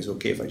shut there, is it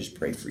okay if I just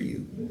pray for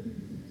you?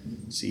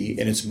 See,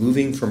 and it's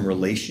moving from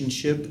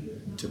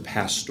relationship to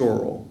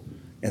pastoral.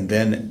 And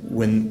then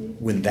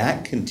when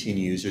that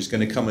continues, there's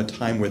going to come a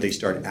time where they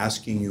start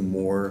asking you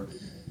more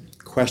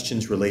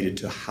questions related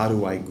to how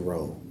do I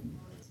grow?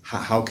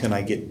 How can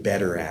I get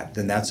better at?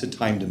 Then that's a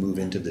time to move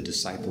into the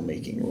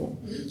disciple-making role.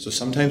 So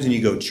sometimes when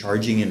you go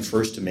charging in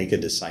first to make a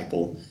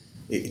disciple,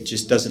 it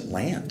just doesn't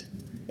land.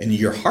 And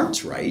your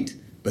heart's right,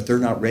 but they're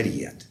not ready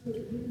yet.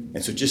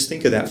 And so just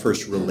think of that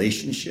first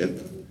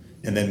relationship,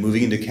 and then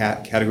moving into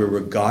category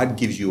where God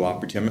gives you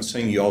opportunity. I'm not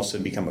saying you all of a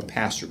sudden become a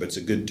pastor, but it's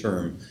a good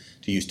term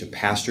to use, to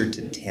pastor,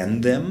 to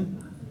tend them,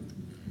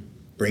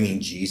 bringing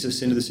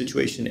Jesus into the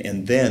situation,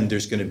 and then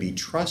there's going to be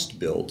trust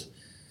built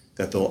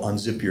that they'll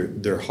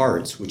unzip their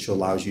hearts, which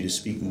allows you to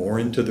speak more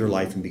into their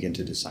life and begin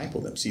to disciple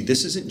them. See,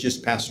 this isn't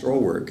just pastoral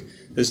work.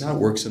 This is how it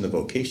works in the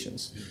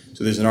vocations.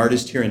 So there's an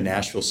artist here in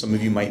Nashville. Some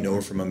of you might know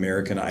her from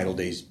American Idol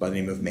days by the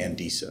name of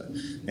Mandisa.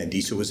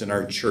 Mandisa was in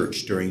our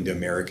church during the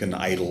American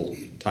Idol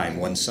time.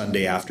 One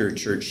Sunday after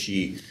church,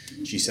 she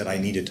said, I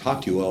need to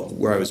talk to you. Well,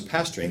 where I was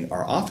pastoring,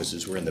 our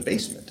offices were in the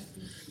basement.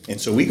 And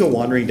so we go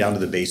wandering down to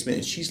the basement,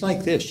 and she's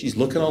like this. She's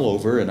looking all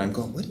over, and I'm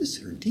going, what is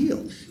her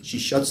deal? She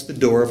shuts the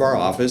door of our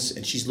office,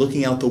 and she's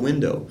looking out the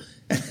window.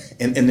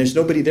 And there's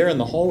nobody there in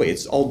the hallway.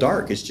 It's all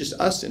dark. It's just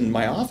us in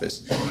my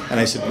office. And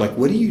I said, like,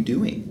 what are you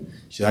doing?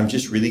 She said, I'm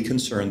just really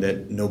concerned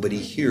that nobody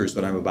hears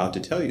what I'm about to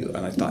tell you.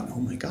 And I thought, oh,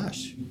 my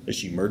gosh, has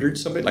she murdered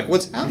somebody? Like,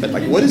 what's happened?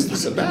 Like, what is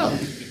this about?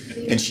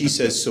 And she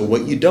says, so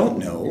what you don't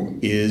know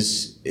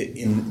is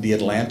in the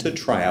Atlanta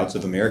tryouts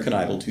of American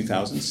Idol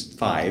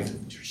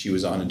 2005, she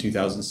was on in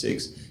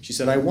 2006, she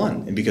said, I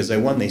won. And because I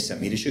won, they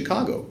sent me to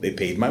Chicago. They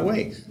paid my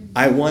way.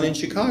 I won in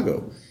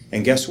Chicago.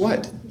 And guess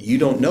what? You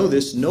don't know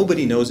this.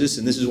 Nobody knows this.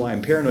 And this is why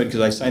I'm paranoid,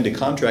 because I signed a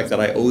contract that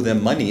I owe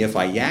them money if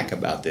I yak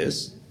about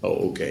this.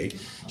 Oh, okay.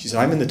 She said,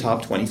 I'm in the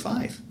top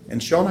 25.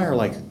 And Cheryl and I are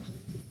like,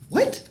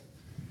 what?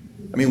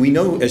 I mean, we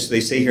know, as they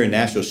say here in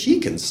Nashville, she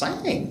can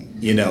sing,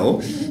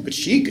 but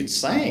she could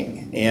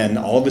sing. And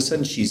all of a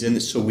sudden she's in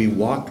this. So we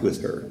walked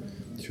with her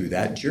through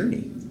that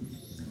journey.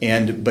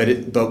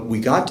 But we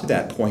got to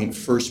that point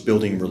first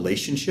building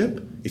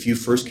relationship. If you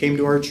first came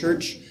to our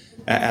church,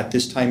 at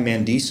this time,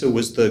 Mandisa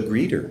was the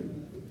greeter.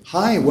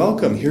 Hi,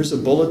 welcome. Here's a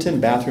bulletin.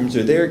 Bathrooms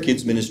are there.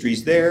 Kids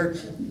ministry's there.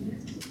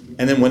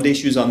 And then one day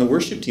she was on the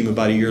worship team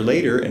about a year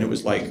later, and it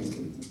was like,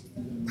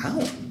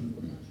 wow.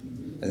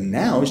 And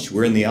now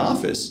we're in the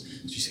office.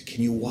 So she said,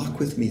 can you walk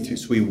with me through?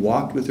 So we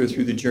walked with her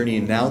through the journey,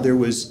 and now there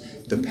was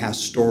the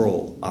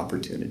pastoral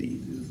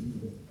opportunity.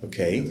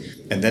 Okay?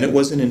 And then it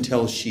wasn't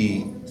until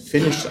she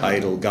finished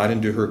Idol, got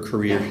into her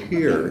career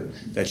here,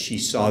 that she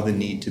saw the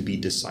need to be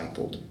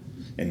discipled.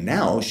 And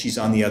now she's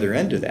on the other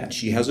end of that.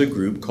 She has a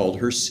group called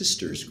her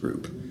Sisters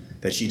Group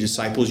that she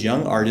disciples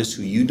young artists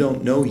who you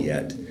don't know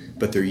yet,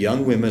 but they're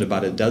young women,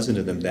 about a dozen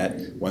of them,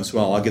 that once in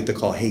a while I'll get the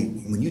call, hey,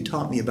 when you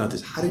taught me about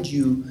this, how did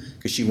you,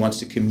 because she wants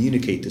to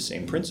communicate the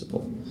same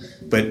principle.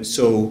 But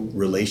so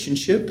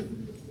relationship,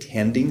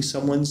 tending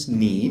someone's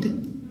need,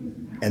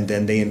 and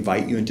then they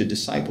invite you into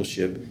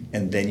discipleship,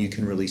 and then you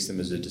can release them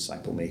as a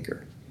disciple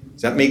maker.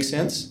 Does that make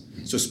sense?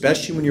 So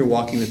especially when you're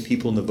walking with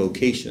people in the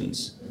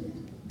vocations,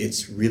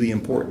 it's really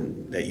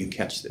important that you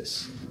catch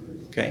this,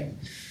 okay?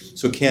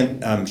 So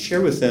Kent,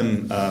 share with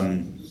them,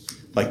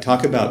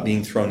 talk about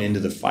being thrown into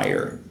the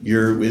fire.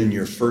 You're within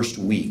your first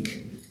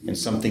week, and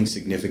something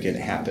significant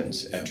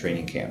happens at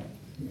training camp.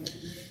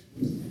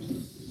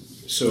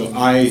 So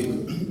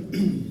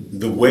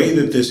the way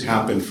that this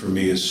happened for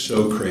me is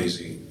so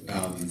crazy,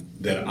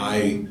 that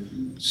I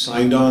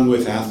signed on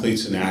with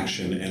Athletes in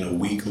Action, and a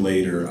week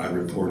later I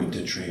reported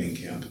to training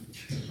camp.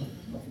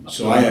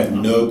 So I had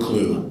no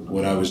clue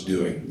what I was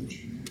doing.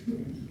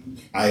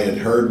 I had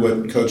heard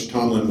what Coach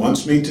Tomlin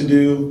wants me to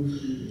do,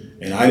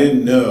 and I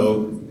didn't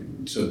know,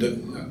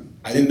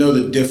 I didn't know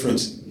the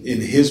difference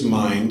in his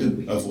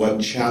mind of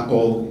what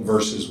chapel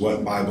versus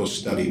what Bible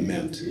study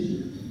meant.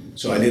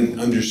 So I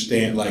didn't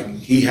understand,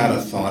 he had a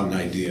thought and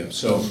idea.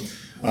 So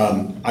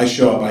I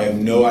show up, I have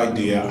no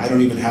idea, I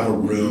don't even have a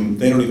room,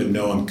 they don't even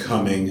know I'm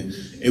coming.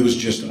 It was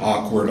just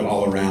awkward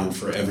all around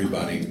for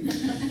everybody.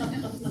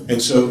 And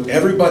so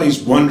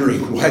everybody's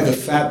wondering why the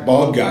fat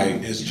bald guy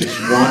is just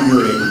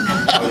wandering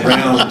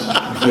around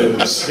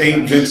the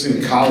St.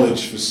 Vincent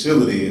College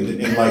facility.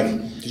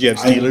 And did you have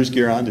Steelers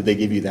gear on? Did they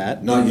give you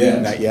that? Not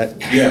yet. Not yet?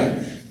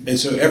 Yeah. And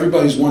so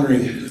everybody's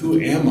wondering, who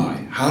am I?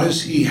 How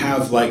does he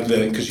have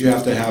because you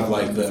have to have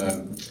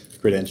the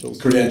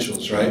credentials,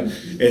 right?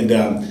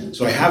 And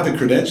so I have the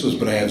credentials,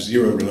 but I have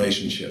zero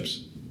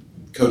relationships.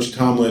 Coach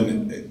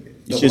Tomlin,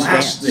 it's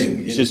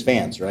just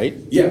Vance, right?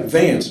 Yeah,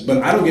 Vance,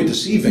 but I don't get to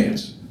see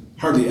Vance,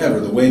 hardly ever,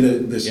 the way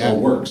that this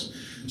all works.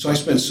 So I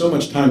spend so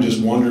much time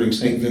just wandering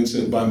St.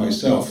 Vincent by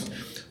myself,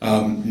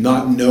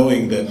 not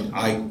knowing that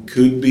I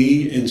could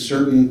be in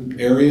certain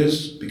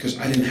areas because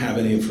I didn't have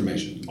any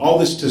information. All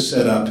this to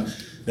set up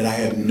that I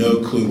had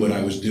no clue what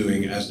I was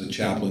doing as the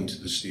chaplain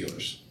to the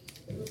Steelers.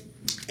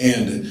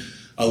 And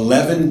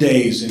 11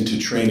 days into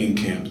training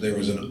camp, there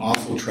was an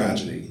awful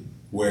tragedy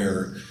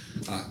where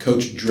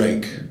Coach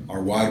Drake,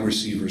 our wide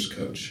receivers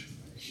coach,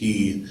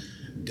 he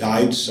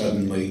died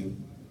suddenly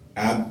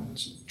at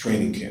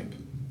training camp.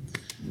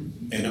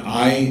 And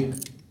I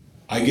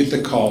get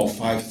the call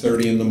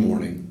 5:30 in the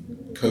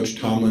morning. Coach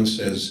Tomlin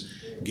says,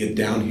 get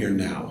down here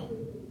now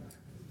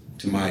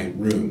to my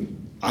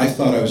room. I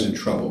thought I was in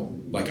trouble,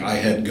 like I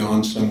had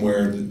gone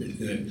somewhere.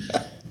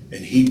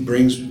 And he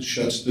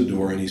shuts the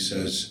door and he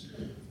says,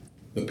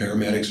 the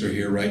paramedics are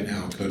here right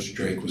now. Coach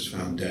Drake was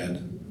found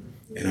dead,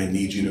 and I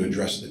need you to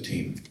address the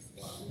team.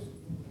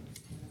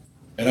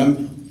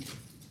 And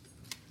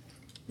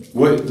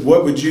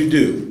what would you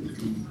do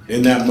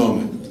in that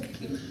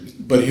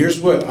moment? But here's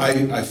what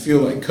I feel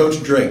like.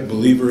 Coach Drake,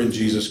 believer in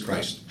Jesus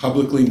Christ,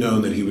 publicly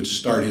known that he would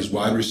start his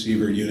wide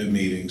receiver unit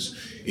meetings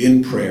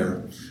in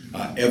prayer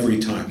every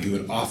time. He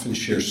would often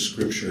share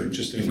scripture,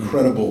 just an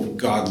incredible,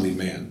 godly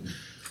man.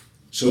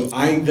 So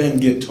I then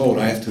get told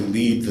I have to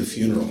lead the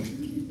funeral.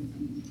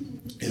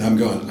 And I'm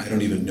going, I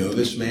don't even know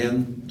this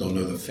man, don't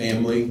know the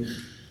family.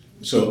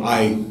 So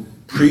I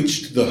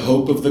preached the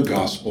hope of the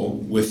gospel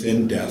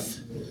within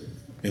death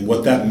and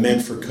what that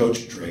meant for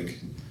Coach Drake.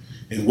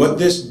 And what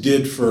this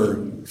did for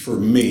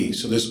me,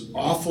 so this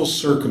awful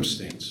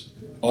circumstance,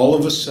 all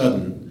of a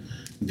sudden,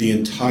 the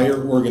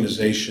entire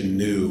organization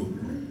knew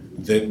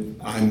that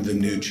I'm the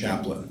new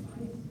chaplain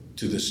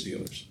to the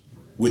Steelers,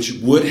 which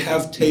would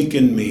have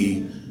taken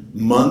me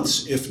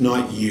months, if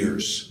not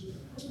years,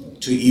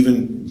 to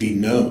even be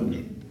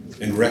known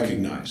and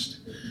recognized.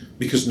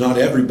 Because not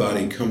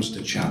everybody comes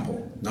to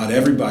chapel. Not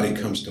everybody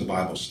comes to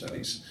Bible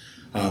studies.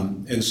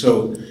 And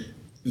so,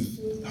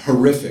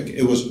 horrific.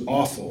 It was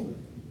awful.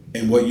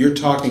 And what you're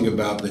talking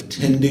about, the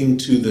tending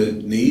to the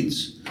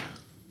needs,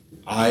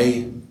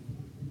 I'll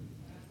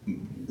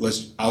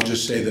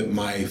just say that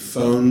my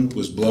phone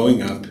was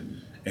blowing up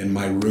and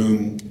my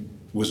room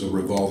was a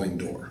revolving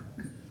door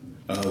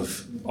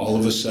of all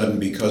of a sudden,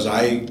 because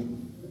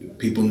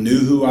people knew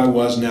who I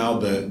was now,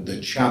 the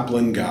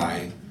chaplain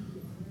guy,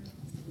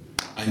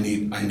 I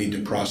need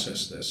to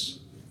process this.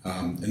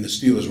 And the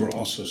Steelers were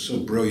also so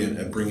brilliant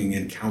at bringing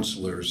in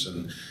counselors,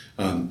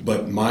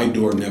 but my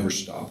door never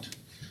stopped.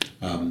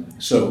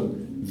 So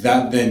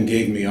that then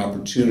gave me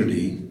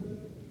opportunity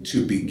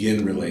to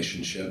begin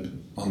relationship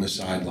on the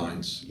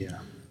sidelines. Yeah.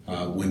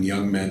 when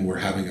young men were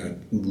having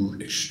an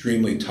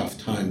extremely tough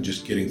time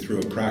just getting through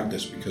a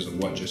practice because of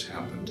what just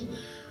happened.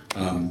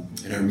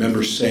 And I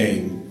remember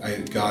saying,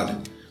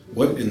 God,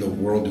 what in the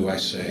world do I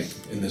say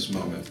in this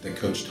moment that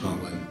Coach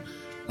Tomlin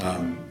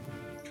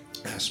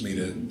asked me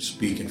to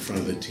speak in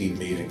front of the team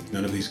meeting?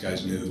 None of these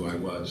guys knew who I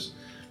was.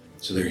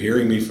 So they're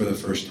hearing me for the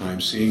first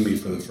time, seeing me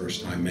for the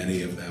first time,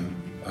 many of them.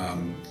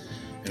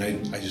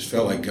 And I just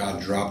felt like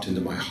God dropped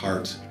into my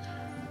heart.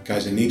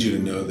 Guys, I need you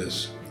to know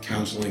this.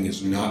 Counseling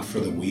is not for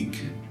the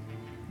weak.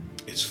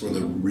 It's for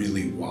the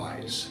really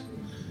wise.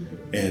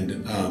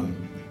 And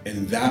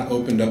that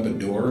opened up a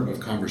door of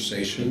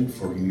conversation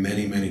for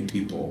many, many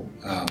people.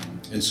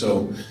 And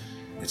so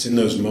it's in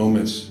those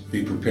moments,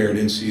 be prepared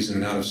in season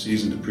and out of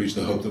season to preach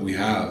the hope that we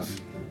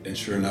have. And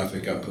sure enough,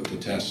 it got put to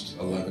test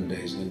 11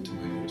 days into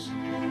my news.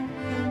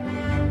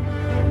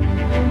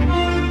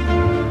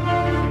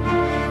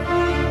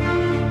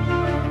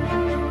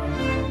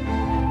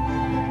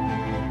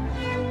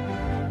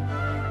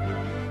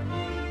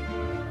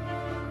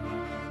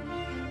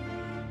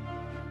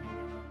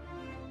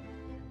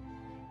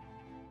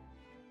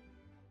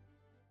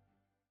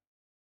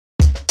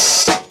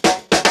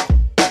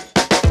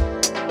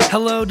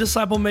 Hello,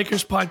 Disciple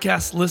Makers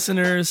Podcast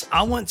listeners.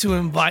 I want to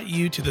invite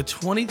you to the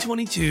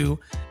 2022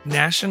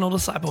 National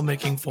Disciple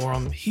Making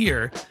Forum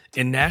here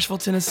in Nashville,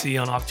 Tennessee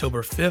on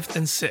October 5th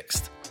and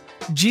 6th.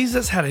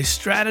 Jesus had a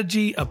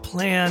strategy, a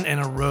plan, and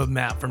a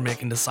roadmap for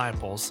making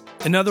disciples.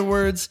 In other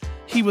words,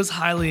 he was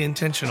highly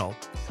intentional.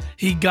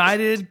 He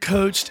guided,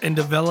 coached, and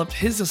developed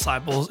his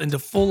disciples into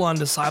full-on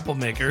disciple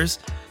makers,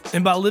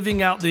 and by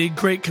living out the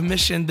Great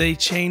Commission, they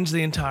changed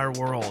the entire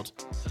world.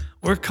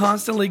 We're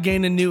constantly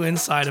gaining new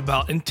insight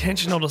about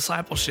intentional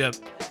discipleship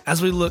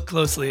as we look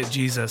closely at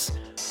Jesus.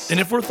 And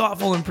if we're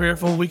thoughtful and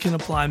prayerful, we can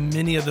apply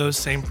many of those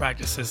same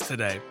practices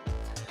today.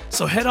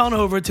 So head on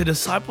over to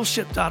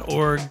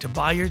discipleship.org to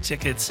buy your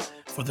tickets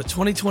for the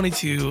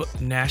 2022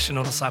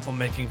 National Disciple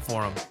Making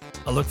Forum.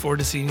 I look forward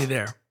to seeing you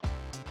there.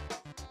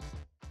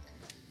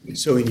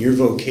 So in your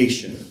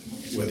vocation,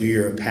 whether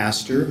you're a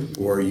pastor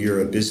or you're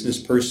a business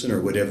person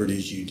or whatever it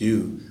is you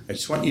do, I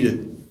just want you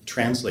to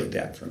translate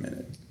that for a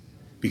minute,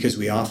 because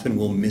we often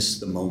will miss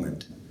the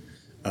moment.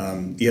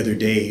 The other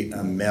day,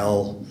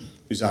 Mel,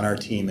 who's on our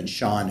team, and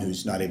Sean,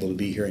 who's not able to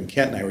be here, and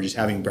Kent and I were just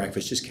having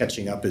breakfast, just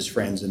catching up as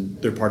friends, and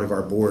they're part of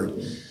our board.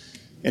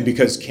 And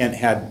because Kent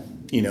had,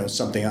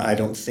 something, I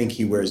don't think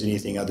he wears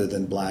anything other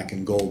than black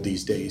and gold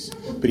these days,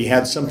 but he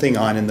had something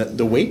on, and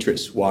the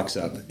waitress walks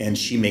up, and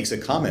she makes a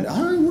comment,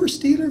 we're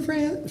Steeler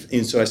fans.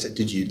 And so I said,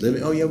 did you live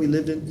in? Oh yeah, we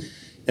lived in.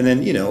 And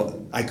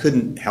then, I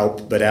couldn't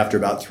help but after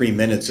about 3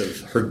 minutes of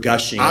her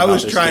gushing. I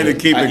was trying to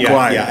keep it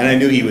quiet. Yeah, and I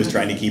knew he was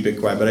trying to keep it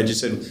quiet. But I just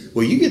said,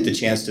 well, you get the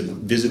chance to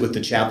visit with the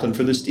chaplain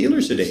for the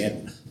Steelers today.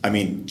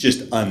 And,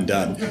 just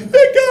undone. There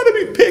got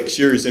to be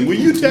pictures. And will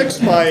you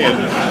text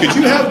and could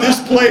you have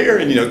this player?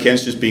 And,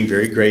 Ken's just being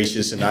very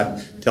gracious and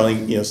not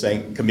telling,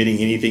 committing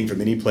anything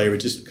from any player, but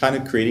just kind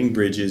of creating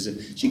bridges.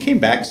 And she came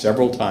back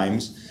several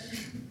times.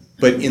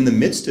 But in the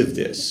midst of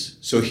this,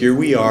 so here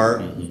we are,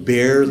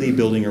 barely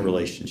building a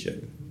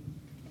relationship.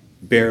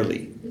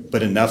 Barely,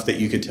 but enough that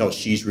you could tell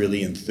she's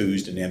really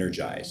enthused and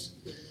energized.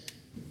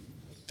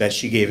 That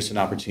she gave us an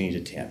opportunity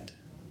to tent.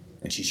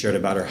 And she shared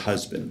about her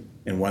husband.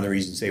 And one of the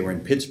reasons they were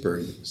in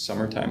Pittsburgh,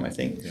 summertime I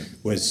think,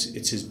 was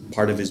it's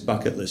part of his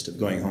bucket list of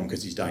going home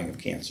because he's dying of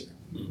cancer.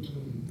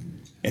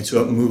 And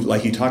so it moved,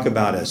 like you talk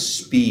about a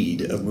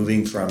speed of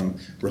moving from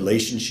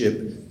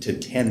relationship to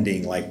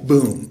tending, like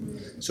boom.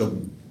 So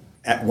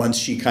once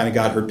she kind of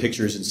got her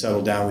pictures and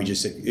settled down, we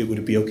just said, it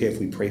would be okay if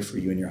we pray for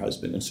you and your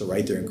husband. And so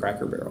right there in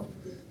Cracker Barrel,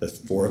 the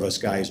four of us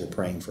guys are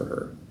praying for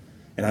her.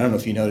 And I don't know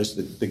if you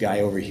noticed the guy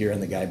over here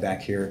and the guy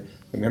back here.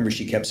 Remember,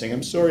 she kept saying,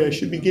 I'm sorry, I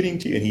should be getting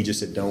to you. And he just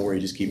said, don't worry,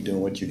 just keep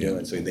doing what you're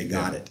doing. So they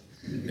got it.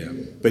 Yeah.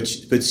 But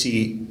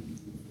see,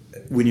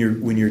 when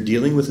you're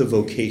dealing with the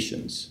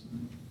vocations,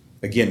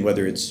 again,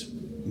 whether it's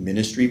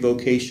ministry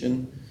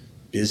vocation,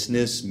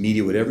 business,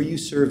 media, whatever you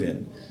serve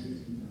in,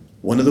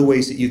 one of the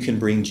ways that you can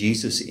bring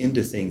Jesus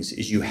into things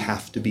is you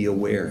have to be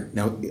aware.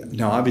 Now,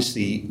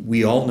 obviously,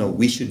 we all know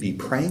we should be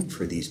praying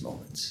for these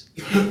moments.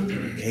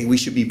 Okay, we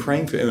should be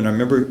praying for. And I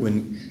remember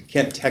when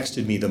Kent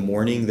texted me the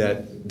morning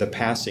that the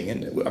passing,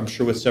 and I'm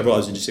sure with several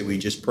others, and just say, we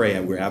just pray,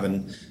 and we're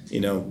having,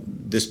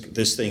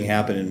 this thing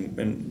happen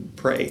and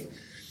pray.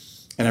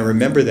 And I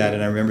remember that,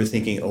 and I remember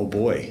thinking, oh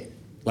boy.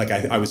 Like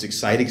I was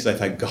excited because I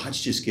thought God's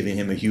just giving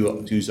him a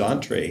huge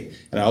entree,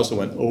 and I also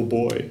went, "Oh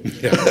boy,"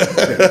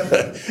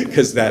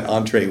 because that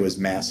entree was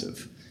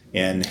massive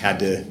and had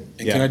to.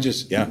 And can I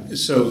just? Yeah.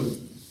 So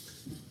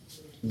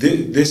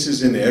this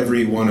is in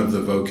every one of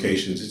the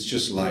vocations. It's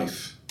just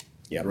life,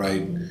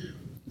 right?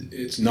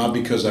 It's not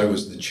because I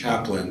was the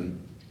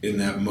chaplain in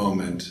that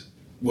moment.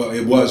 Well,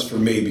 it was for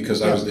me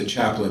because I was the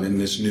chaplain in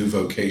this new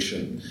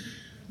vocation.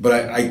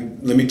 But I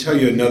let me tell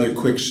you another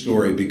quick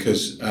story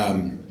because.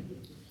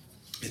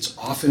 It's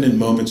often in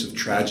moments of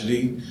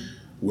tragedy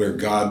where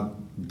God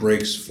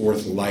breaks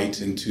forth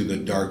light into the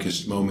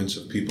darkest moments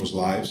of people's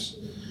lives.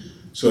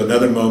 So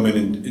another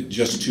moment,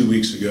 just 2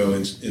 weeks ago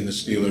in the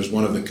Steelers,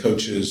 one of the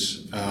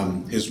coaches,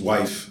 his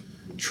wife,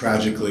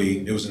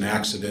 tragically, it was an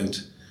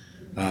accident.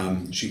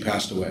 She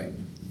passed away.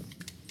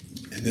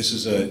 And this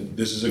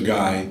is a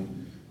guy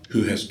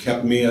who has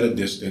kept me at a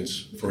distance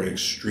for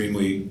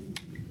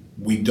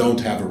we don't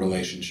have a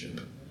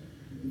relationship.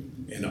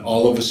 And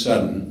all of a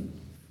sudden,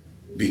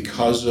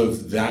 because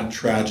of that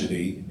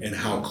tragedy and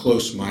how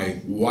close my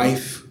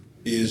wife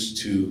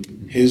is to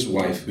his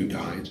wife who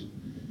died,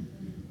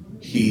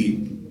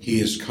 he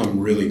has come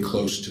really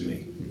close to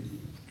me.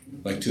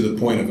 Like to the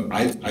point of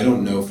I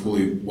don't know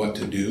fully what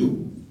to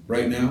do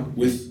right now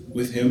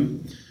with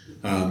him,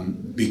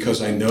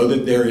 because I know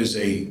that there is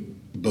a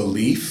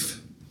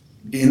belief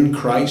in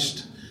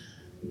Christ,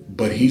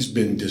 but he's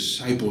been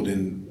discipled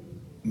in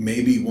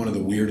maybe one of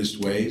the weirdest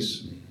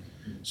ways.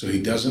 So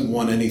he doesn't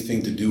want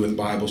anything to do with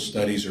Bible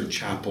studies or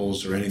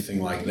chapels or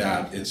anything like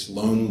that. It's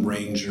Lone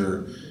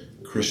Ranger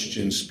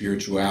Christian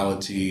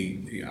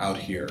spirituality out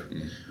here.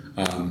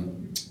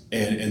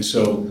 And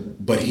so,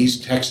 but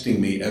he's texting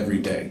me every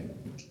day.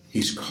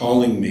 He's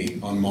calling me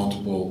on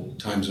multiple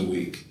times a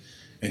week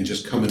and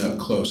just coming up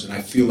close. And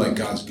I feel like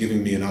God's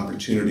giving me an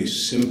opportunity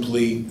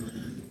simply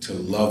to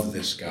love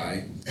this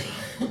guy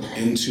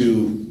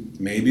into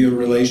maybe a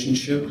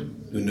relationship.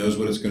 Who knows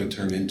what it's going to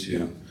turn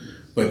into.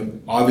 But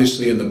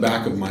obviously in the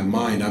back of my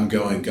mind, I'm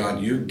going,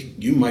 God,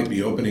 you might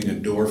be opening a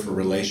door for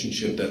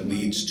relationship that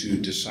leads to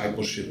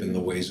discipleship in the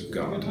ways of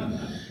God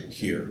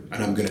here.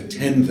 And I'm going to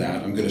tend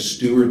that. I'm going to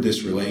steward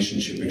this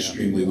relationship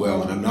extremely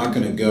well. And I'm not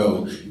going to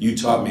go, you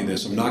taught me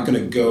this, I'm not going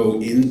to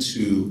go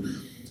into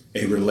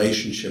a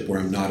relationship where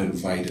I'm not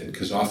invited.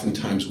 Because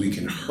oftentimes we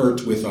can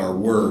hurt with our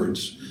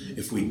words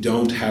if we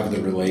don't have the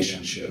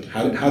relationship.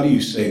 How do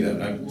you say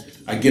that?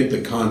 I get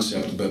the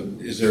concept, but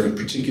is there a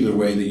particular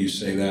way that you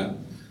say that?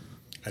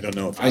 I don't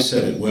know if I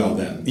said it well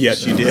then.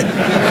 Yes, you did.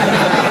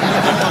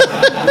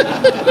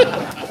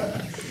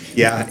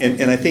 Yeah,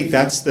 and I think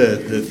that's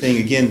the thing.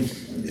 Again,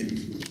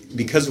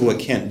 because of what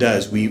Kent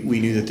does, we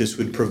knew that this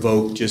would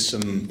provoke just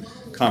some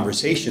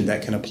conversation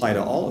that can apply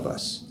to all of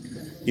us.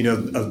 You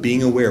know, of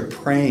being aware,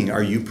 praying,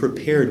 are you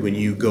prepared when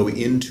you go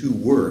into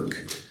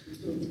work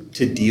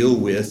to deal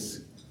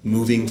with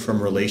moving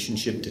from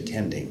relationship to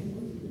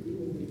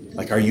tending?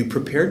 Like, are you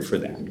prepared for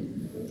that?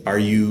 Are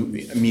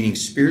you, meaning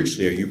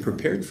spiritually, are you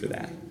prepared for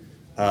that?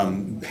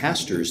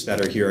 Pastors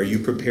that are here, are you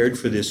prepared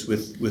for this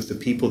with the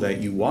people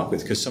that you walk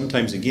with? Because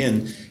sometimes,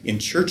 again, in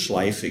church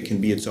life, it can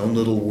be its own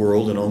little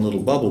world, an own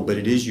little bubble, but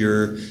it is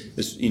your,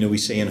 we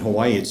say in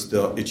Hawaii, it's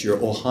your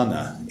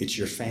ohana, it's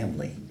your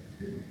family.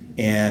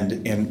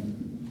 And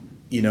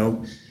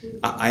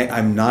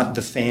I'm not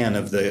the fan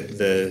of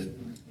the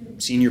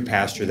senior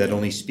pastor that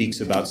only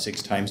speaks about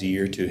 6 times a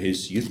year to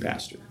his youth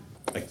pastor.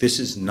 Like, this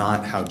is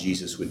not how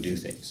Jesus would do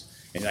things.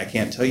 And I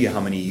can't tell you how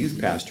many youth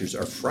pastors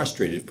are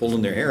frustrated,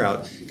 pulling their hair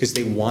out, because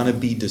they want to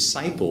be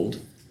discipled,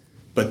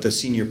 but the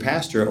senior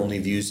pastor only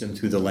views them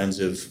through the lens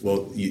of,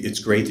 well, it's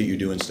great that you're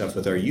doing stuff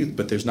with our youth,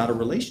 but there's not a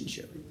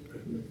relationship.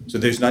 So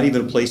there's not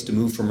even a place to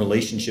move from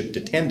relationship to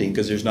tending,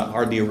 because there's not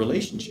hardly a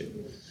relationship.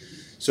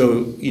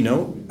 So,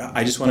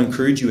 I just want to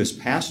encourage you as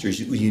pastors,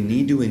 you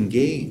need to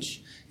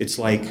engage. It's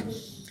like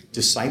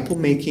disciple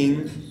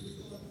making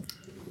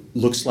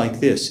looks like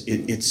this.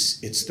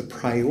 It's the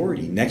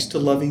priority. Next to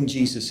loving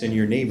Jesus and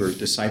your neighbor,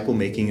 disciple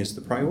making is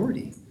the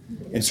priority.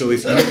 And so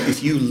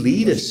if you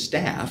lead a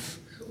staff,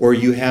 or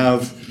you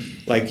have,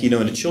 like, in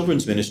a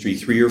children's ministry,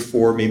 3 or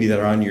 4 maybe that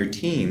are on your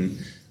team,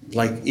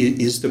 like,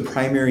 is the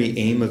primary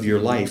aim of your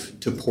life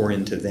to pour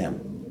into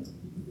them?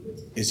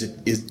 Is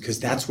because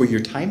that's where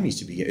your time needs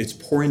to be. It's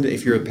pouring into,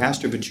 if you're a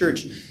pastor of a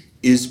church,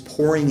 is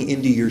pouring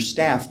into your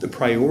staff the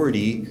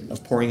priority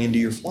of pouring into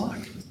your flock?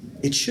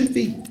 It should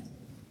be.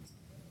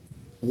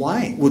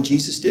 Why? Well,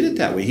 Jesus did it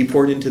that way. He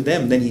poured into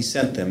them, then he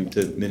sent them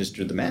to minister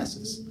to the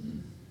masses.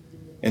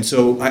 And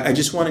so I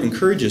just want to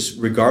encourage us,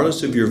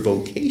 regardless of your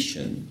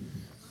vocation,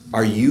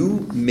 are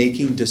you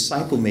making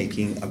disciple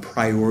making a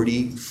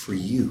priority for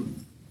you?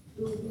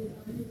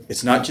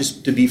 It's not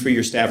just to be for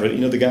your staff, or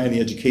the guy in the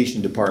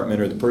education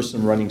department or the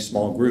person running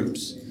small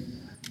groups.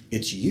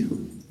 It's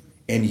you.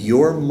 And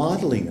your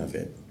modeling of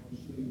it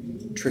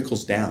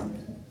trickles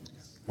down.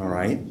 All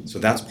right? So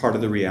that's part of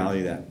the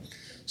reality of that.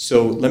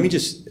 So I'm going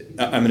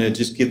to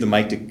just give the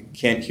mic to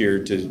Kent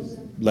here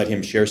to let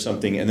him share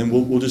something, and then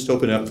we'll just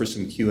open it up for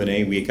some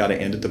Q&A. We got to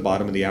end at the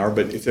bottom of the hour,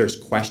 but if there's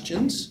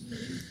questions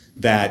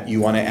that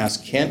you want to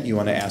ask Kent, you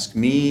want to ask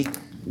me,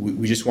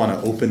 we just want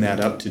to open that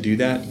up to do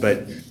that.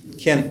 But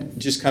Kent,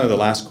 just kind of the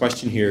last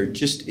question here,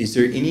 just is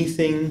there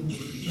anything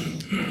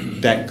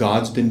that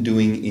God's been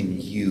doing in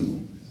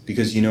you?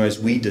 Because, as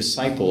we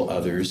disciple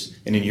others,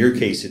 and in your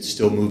case, it's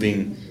still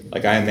moving,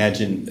 like I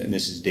imagine, and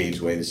this is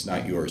Dave's way, this is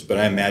not yours, but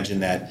I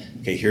imagine that,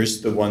 okay,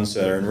 here's the ones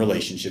that are in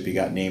relationship, you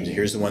got names,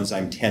 here's the ones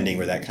I'm tending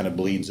where that kind of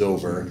bleeds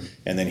over,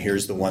 and then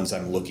here's the ones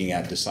I'm looking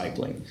at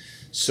discipling.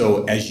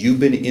 So as you've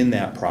been in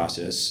that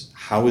process,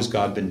 how has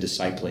God been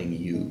discipling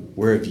you?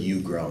 Where have you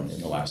grown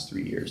in the last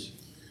 3 years?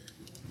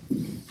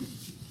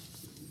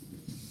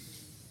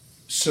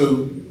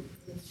 So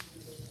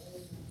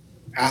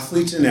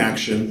Athletes in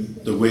action,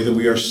 the way that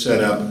we are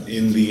set up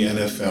in the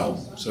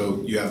NFL.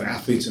 So you have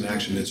athletes in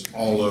action that's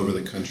all over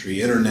the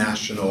country,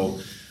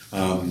 international,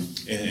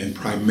 and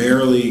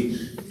primarily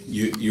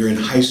you're in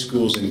high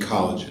schools and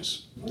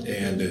colleges.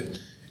 And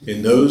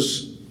in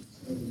those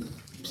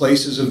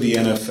places of the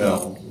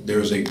NFL,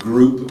 there's a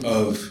group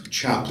of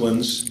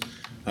chaplains.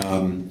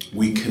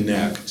 We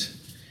connect.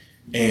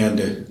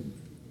 And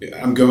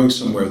I'm going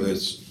somewhere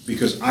that's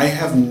because I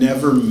have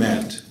never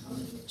met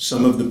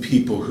some of the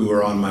people who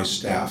are on my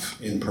staff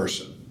in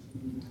person.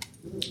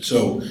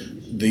 So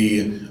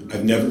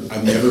I've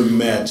never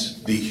met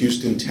the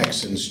Houston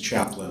Texans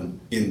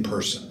chaplain in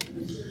person,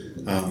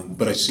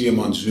 but I see him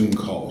on Zoom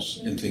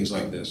calls and things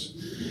like this.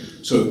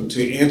 So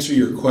to answer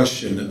your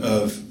question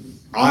of,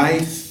 I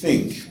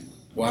think,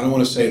 well, I don't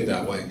want to say it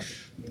that way.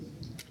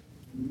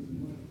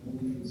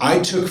 I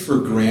took for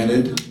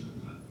granted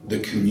the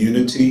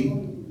community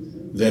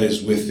that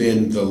is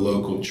within the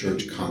local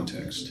church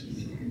context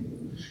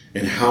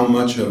and how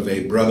much of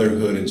a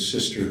brotherhood and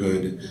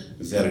sisterhood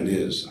that it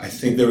is. I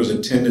think there was a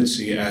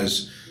tendency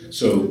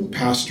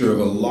pastor of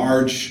a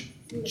large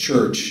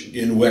church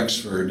in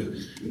Wexford,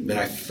 that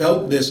I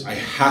felt this, I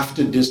have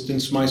to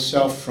distance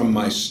myself from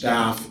my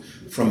staff,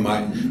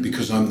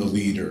 because I'm the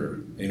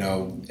leader,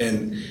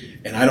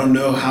 and I don't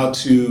know how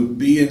to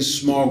be in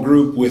small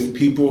group with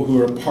people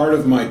who are part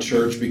of my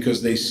church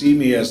because they see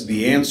me as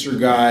the answer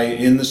guy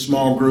in the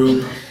small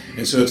group.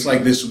 And so it's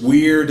like this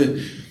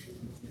weird,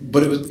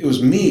 but it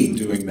was me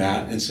doing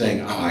that and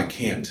saying, I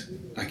can't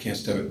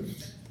step it.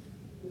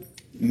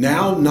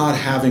 Now not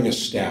having a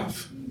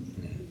staff,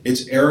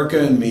 it's Erica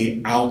and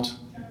me out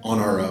on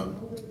our own.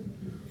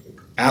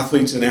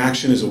 Athletes in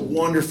Action is a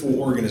wonderful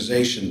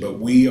organization, but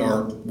we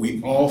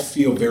all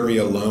feel very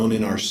alone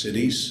in our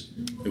cities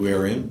that we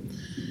are in.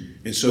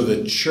 And so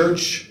the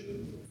church,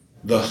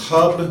 the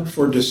hub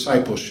for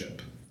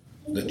discipleship,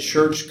 the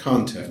church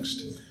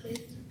context,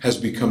 has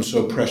become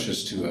so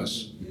precious to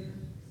us.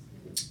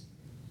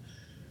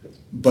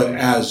 But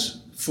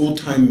as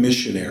full-time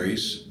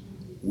missionaries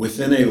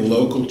within a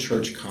local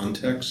church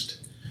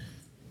context,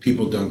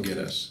 people don't get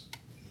us.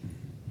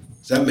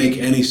 Does that make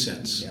any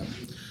sense? Yeah.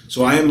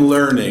 So I am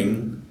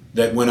learning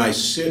that when I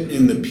sit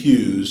in the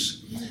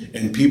pews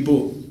and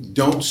people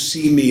don't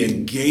see me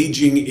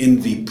engaging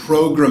in the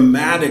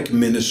programmatic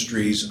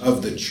ministries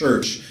of the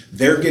church,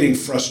 they're getting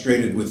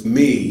frustrated with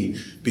me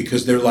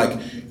because they're like,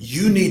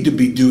 you need to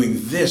be doing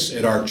this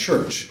at our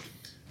church.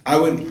 I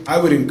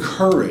would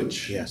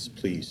encourage, yes,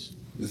 please,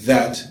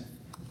 that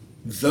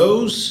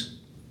those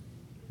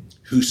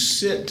who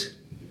sit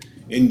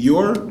in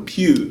your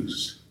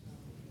pews,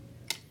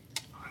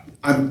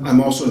 I'm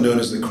also known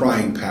as the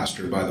crying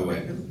pastor, by the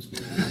way.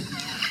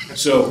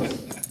 So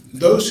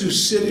those who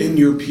sit in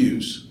your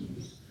pews,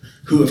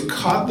 who have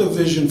caught the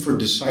vision for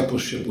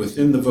discipleship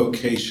within the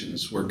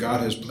vocations where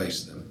God has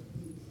placed them,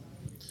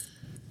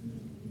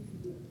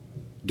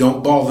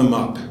 don't ball them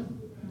up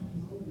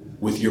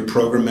with your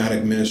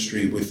programmatic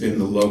ministry within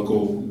the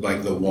local,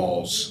 like the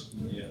walls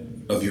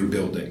of your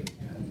building.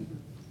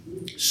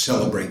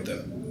 Celebrate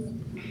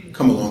them.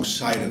 Come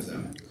alongside of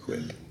them.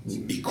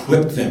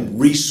 Equip them,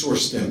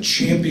 resource them,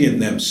 champion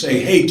them. Say,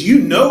 hey, do you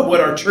know what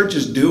our church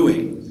is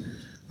doing?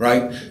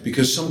 Right?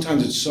 Because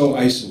sometimes it's so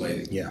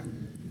isolating. Yeah.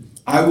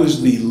 I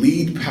was the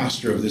lead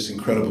pastor of this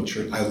incredible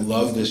church. I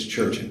love this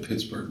church in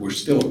Pittsburgh. We're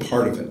still a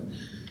part of it.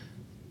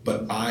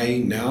 But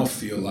I now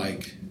feel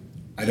like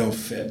I don't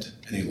fit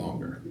any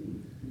longer.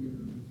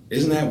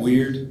 Isn't that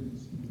weird?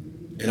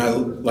 And I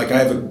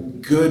have a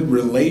good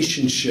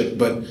relationship,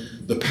 but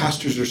the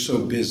pastors are so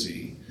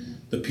busy.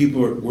 The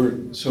people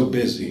we're so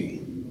busy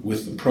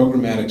with the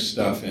programmatic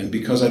stuff, and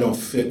because I don't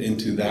fit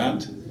into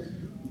that,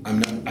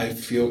 I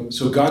feel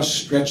so God's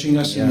stretching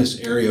us in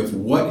this area of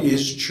what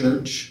is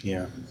church?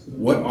 Yeah.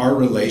 What are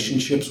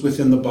relationships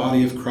within the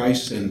body of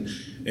Christ, and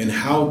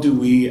how do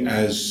we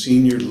as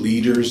senior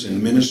leaders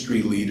and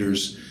ministry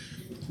leaders,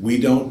 we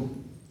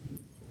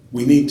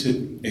need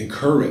to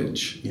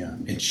encourage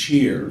and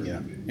cheer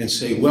and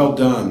say, well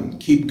done,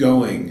 keep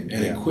going,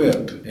 and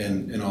equip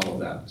and all of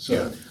that.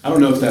 So I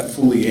don't know if that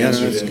fully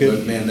answered it,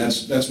 but man,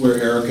 that's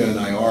where Erica and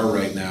I are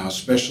right now,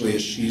 especially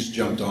as she's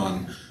jumped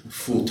on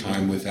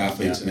full-time with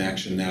Athletes in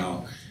Action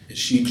now. And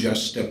she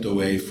just stepped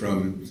away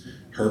from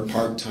her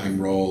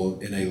part-time role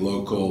in a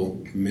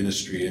local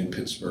ministry in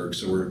Pittsburgh.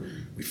 So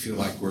we feel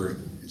like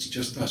it's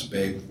just us,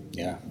 babe.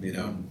 Yeah.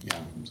 Yeah.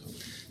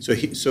 So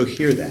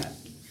hear that.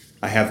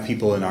 I have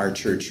people in our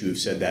church who have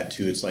said that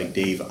too. It's like,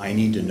 Dave, I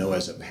need to know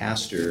as a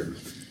pastor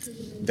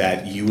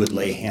that you would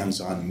lay hands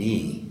on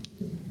me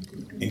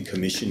and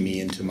commission me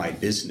into my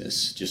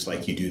business, just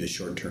like you do the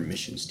short-term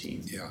missions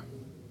team. Yeah.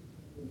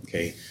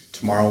 Okay.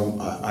 Tomorrow,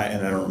 I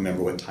don't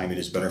remember what time it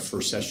is, but our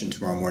first session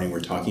tomorrow morning,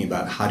 we're talking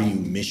about how do you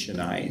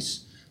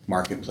missionize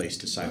marketplace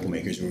disciple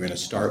makers. And we're going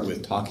to start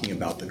with talking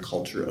about the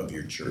culture of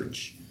your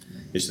church.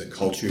 Is the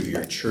culture of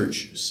your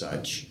church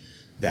such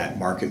that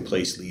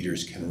marketplace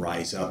leaders can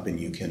rise up and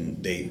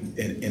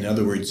in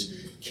other words,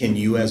 can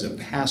you as a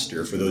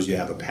pastor, for those of you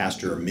who have a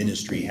pastor or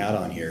ministry hat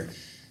on here,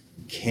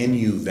 can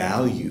you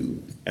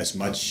value as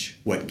much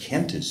what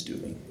Kent is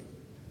doing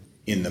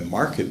in the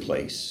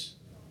marketplace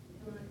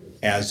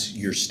as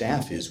your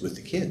staff is with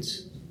the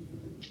kids.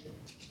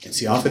 And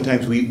see,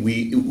 oftentimes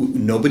we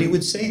nobody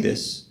would say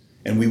this,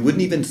 and we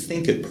wouldn't even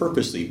think it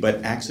purposely,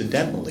 but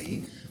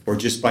accidentally, or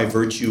just by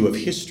virtue of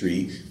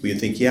history, we would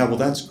think, yeah, well,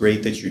 that's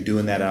great that you're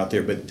doing that out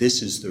there, but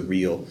this is the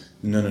real,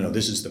 no,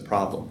 this is the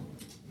problem,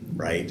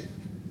 right?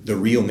 The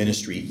real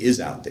ministry is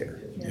out there.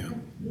 Yeah.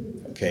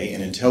 Okay,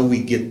 and until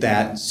we get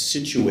that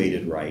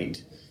situated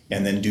right,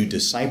 and then do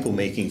disciple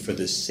making for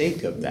the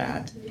sake of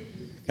that,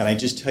 can I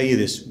just tell you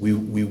this? We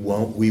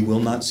will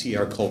not see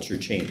our culture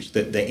change.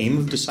 The aim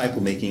of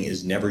disciple making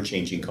is never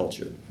changing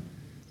culture.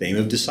 The aim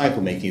of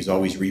disciple making is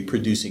always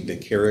reproducing the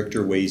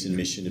character, ways, and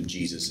mission of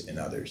Jesus in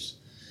others.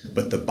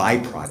 But the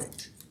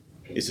byproduct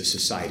is a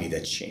society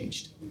that's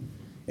changed.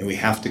 And we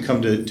have to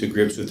come to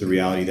grips with the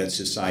reality that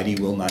society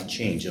will not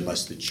change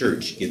unless the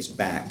church gets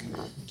back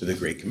to the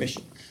Great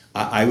Commission.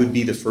 I would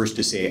be the first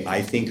to say,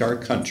 I think our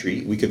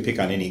country, we could pick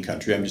on any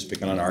country, I'm just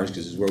picking on ours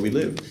because this is where we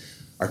live.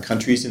 Our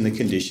country is in the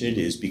condition it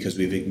is because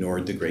we've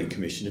ignored the Great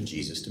Commission of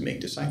Jesus to make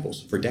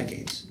disciples for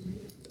decades.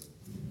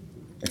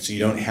 And so you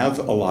don't have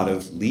a lot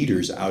of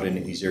leaders out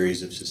in these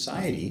areas of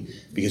society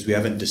because we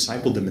haven't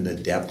discipled them in the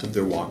depth of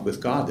their walk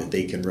with God, that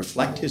they can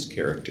reflect his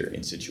character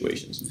in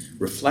situations,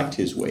 reflect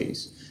his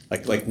ways.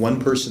 Like one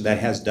person that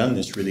has done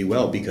this really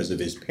well because of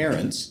his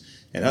parents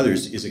and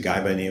others is a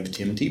guy by the name of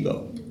Tim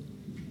Tebow.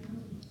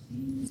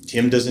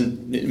 Tim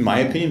doesn't, in my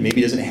opinion,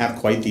 maybe doesn't have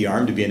quite the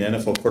arm to be an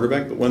NFL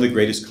quarterback, but one of the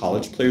greatest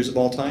college players of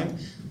all time.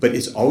 But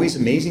it's always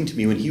amazing to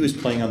me when he was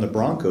playing on the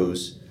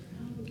Broncos,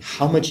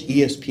 how much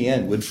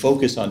ESPN would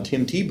focus on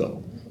Tim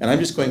Tebow. And I'm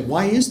just going,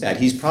 why is that?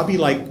 He's probably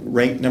like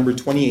ranked number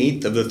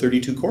 28th of the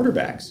 32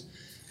 quarterbacks.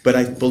 But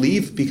I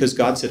believe because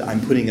God said,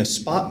 I'm putting a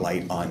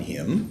spotlight on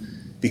him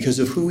because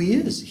of who he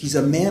is. He's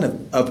a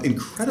man of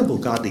incredible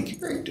godly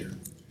character.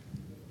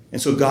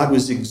 And so God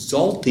was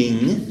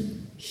exalting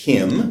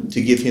him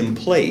to give him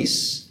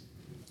place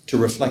to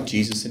reflect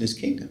Jesus in his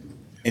kingdom.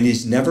 And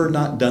he's never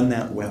not done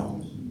that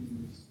well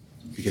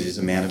because he's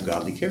a man of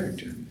godly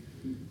character.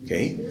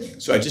 Okay?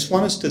 So I just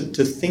want us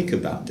to think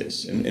about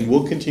this. And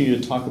we'll continue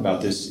to talk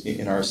about this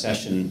in our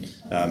session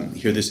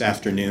here this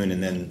afternoon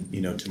and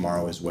then,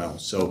 tomorrow as well.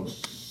 So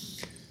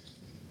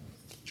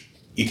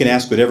you can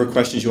ask whatever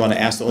questions you want to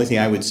ask. The only thing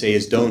I would say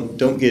is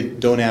don't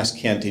ask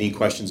Kent any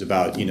questions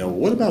about,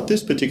 what about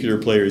this particular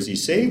player? Is he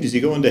saved? Is he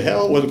going to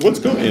hell? What's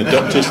going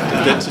on?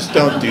 Just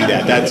don't do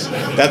that.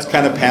 That's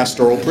kind of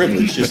pastoral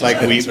privilege, just like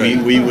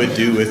we would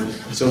do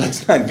with. So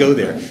let's not go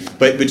there.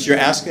 But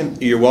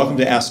you're welcome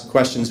to ask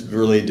questions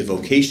related to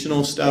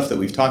vocational stuff that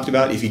we've talked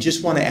about. If you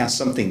just want to ask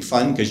something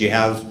fun because you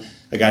have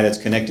a guy that's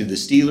connected to the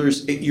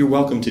Steelers, you're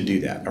welcome to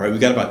do that. All right,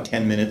 we've got about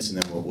 10 minutes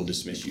and then we'll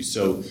dismiss you.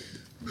 So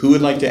who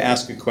would like to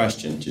ask a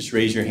question? Just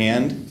raise your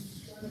hand.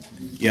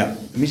 Yeah,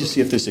 let me just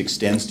see if this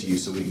extends to you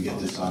so we can get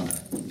this on.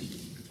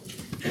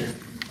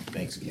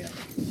 Thanks, Cam.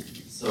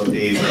 So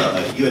Dave,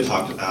 you had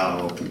talked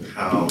about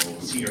how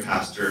senior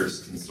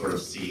pastors can sort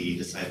of see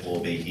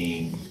disciple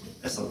making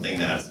as something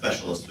that a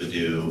specialist would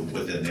do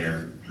within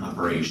their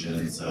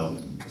operation, so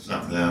it's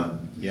not for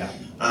them. Yeah.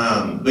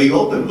 But you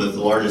opened with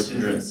the largest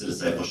hindrance to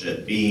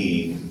discipleship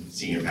being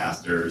senior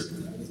pastors.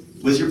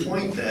 Was your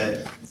point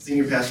that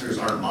senior pastors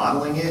aren't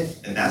modeling it,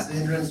 and that's the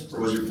hindrance, or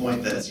was your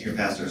point that senior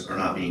pastors are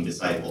not being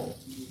discipled?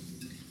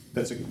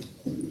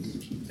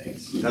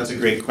 Thanks. That's a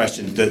great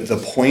question.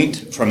 The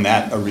point from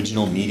that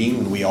original meeting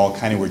when we all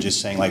kind of were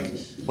just saying, like,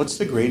 what's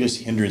the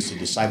greatest hindrance to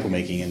disciple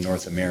making in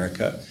North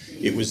America?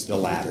 It was the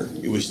latter.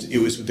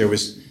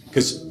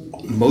 Because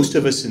most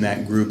of us in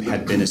that group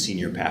had been a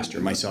senior pastor,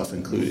 myself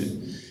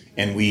included.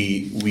 And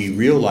we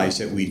realized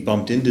that we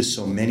bumped into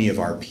so many of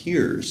our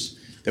peers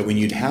that when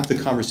you'd have the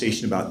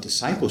conversation about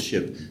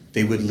discipleship,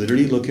 they would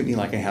literally look at me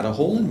like I had a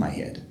hole in my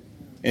head.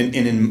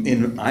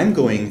 And I'm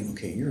going,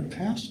 okay, you're a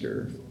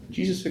pastor.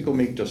 Jesus said go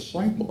make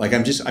disciples. Like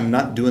I'm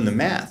not doing the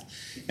math.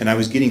 And I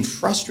was getting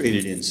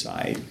frustrated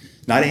inside,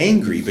 not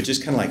angry, but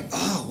just kind of like,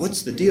 oh,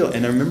 what's the deal?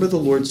 And I remember the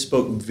Lord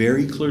spoke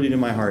very clearly to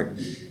my heart.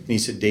 And he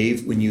said,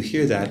 Dave, when you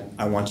hear that,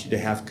 I want you to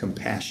have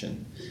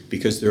compassion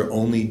because they're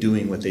only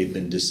doing what they've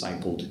been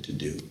discipled to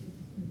do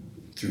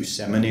through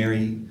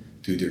seminary,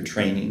 through their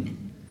training.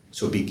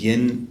 So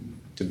begin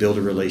to build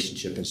a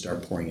relationship and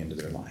start pouring into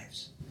their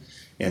lives.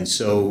 And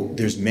so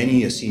there's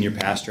many a senior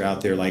pastor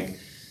out there, like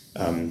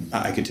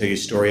I could tell you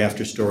story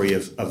after story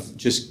of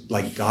just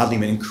like godly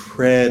men,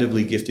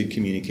 incredibly gifted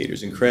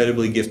communicators,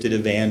 incredibly gifted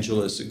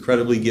evangelists,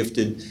 incredibly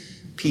gifted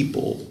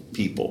people.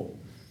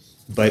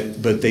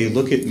 But they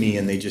look at me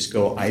and they just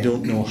go, I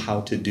don't know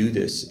how to do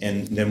this.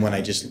 And then when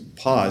I just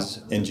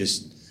pause and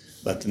just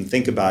let them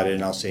think about it,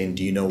 and I'll say, and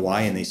do you know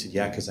why? And they said,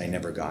 yeah, because I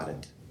never got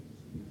it.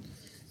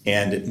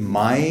 And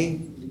my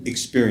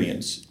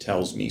experience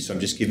tells me, so I'm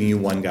just giving you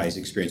one guy's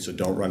experience, so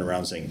don't run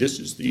around saying, this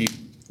is the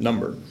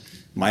number.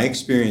 My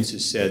experience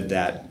has said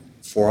that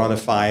 4 out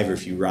of 5, or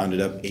if you round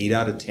it up, 8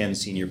 out of 10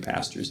 senior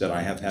pastors that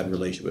I have had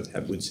relationship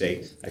with would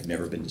say, I've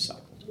never been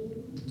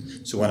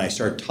discipled. So when I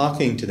start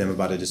talking to them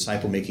about a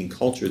disciple-making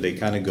culture, they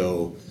kind of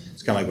go,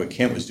 It's kind of like what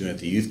Kent was doing at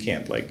the youth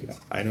camp. Like,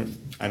 I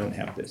don't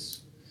have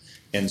this.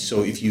 And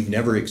so if you've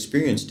never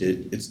experienced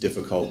it, it's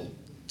difficult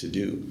to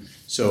do.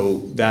 So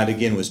that,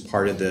 again, was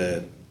part of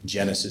the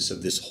genesis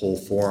of this whole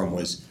forum,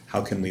 was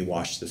how can we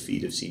wash the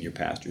feet of senior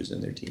pastors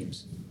and their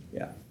teams?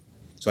 Yeah.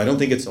 So I don't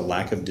think it's a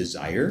lack of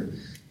desire,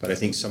 but I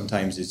think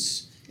sometimes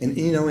it's, and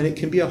it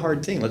can be a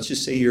hard thing. Let's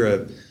just say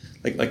you're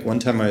like one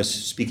time I was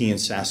speaking in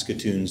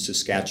Saskatoon,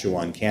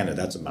 Saskatchewan, Canada.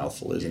 That's a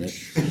mouthful, isn't it?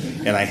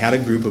 And I had a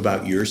group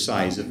about your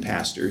size of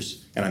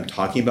pastors, and I'm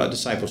talking about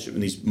discipleship,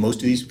 and most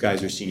of these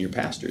guys are senior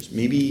pastors,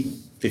 maybe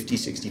 50,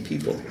 60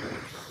 people.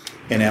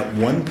 And at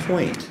one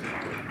point,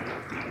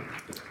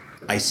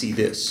 I see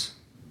this,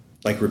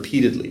 like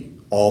repeatedly,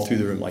 all through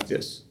the room like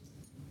this.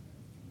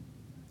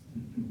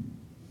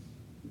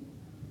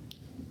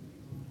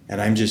 And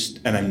I'm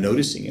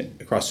noticing it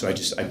across. So I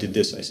did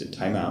this. I said,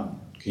 time out.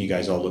 Can you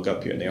guys all look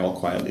up here? And they all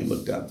quietly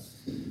looked up.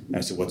 And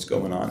I said, what's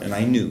going on? And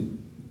I knew,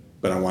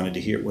 but I wanted to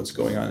hear what's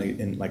going on.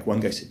 And like one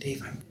guy said,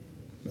 Dave,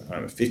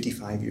 I'm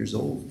 55 years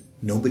old.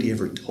 Nobody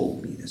ever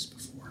told me this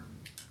before.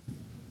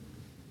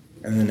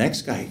 And the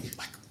next guy,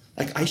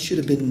 like I should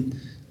have been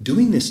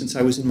doing this since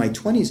I was in my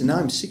 20s, and now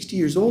I'm 60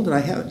 years old and I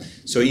haven't.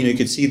 So, you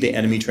could see the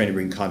enemy trying to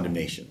bring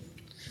condemnation.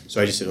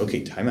 So I just said,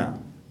 okay, time out.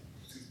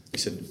 I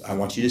said, I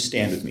want you to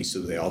stand with me.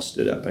 So they all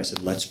stood up. I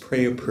said, let's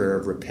pray a prayer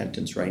of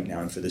repentance right now.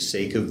 And for the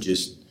sake of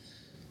just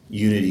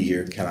unity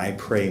here, can I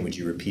pray? And would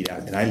you repeat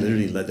out? And I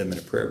literally led them in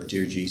a prayer.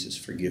 Dear Jesus,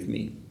 forgive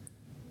me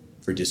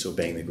for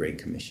disobeying the Great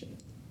Commission.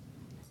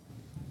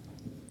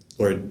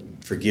 Lord,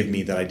 forgive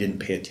me that I didn't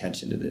pay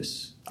attention to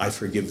this. I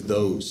forgive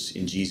those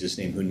in Jesus'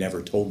 name who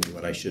never told me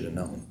what I should have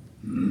known.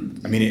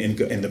 I mean,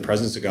 and the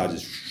presence of God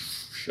just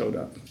showed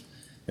up.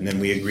 And then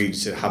we agreed,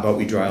 said, how about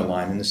we draw a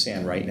line in the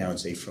sand right now and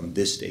say, from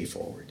this day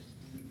forward,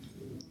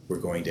 we're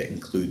going to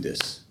include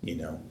this,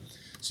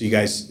 So you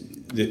guys,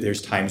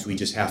 there's times we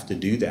just have to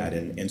do that.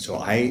 And so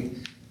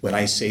when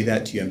I say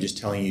that to you, I'm just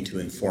telling you to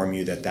inform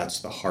you that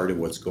that's the heart of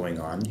what's going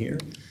on here.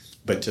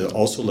 But to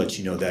also let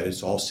you know that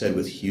it's all said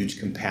with huge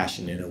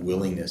compassion and a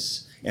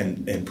willingness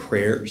and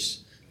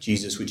prayers.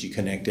 Jesus, would you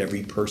connect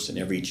every person,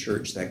 every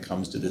church that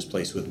comes to this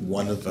place with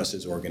one of us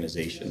as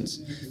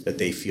organizations that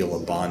they feel a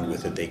bond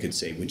with, that they could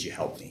say, would you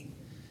help me?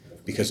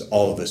 Because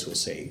all of us will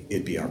say,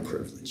 it'd be our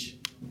privilege.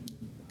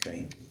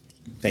 Okay?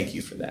 Thank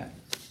you for that.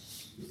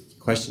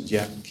 Questions?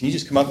 Yeah. Can you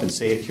just come up and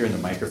say it here in the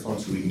microphone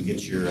so we can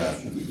get your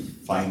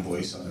fine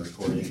voice on the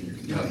recording?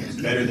 It's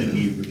better than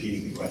me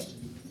repeating the question.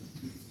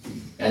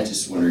 I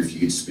just wonder if you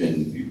could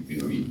spend, you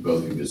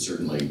both of you, but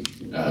certainly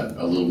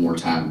a little more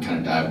time kind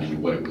of diving into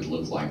what it would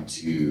look like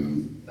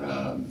to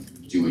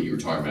do what you were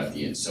talking about at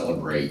the end,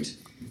 celebrate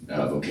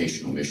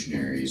vocational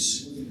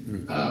missionaries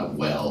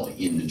well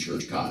in the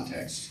church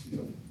context.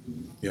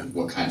 Yeah.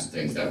 What kinds of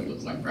things that would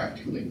look like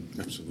practically.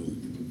 Absolutely.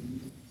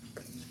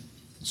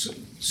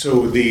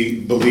 So the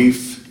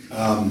belief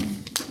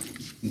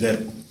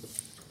that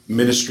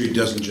ministry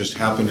doesn't just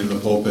happen in the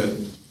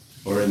pulpit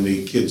or in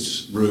the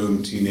kids'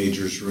 room,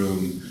 teenagers'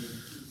 room.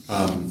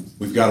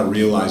 We've got to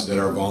realize that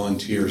our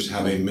volunteers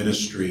have a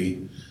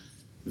ministry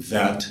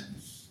that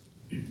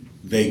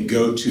they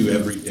go to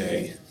every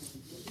day,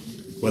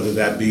 whether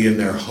that be in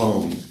their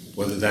home,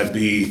 whether that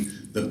be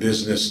the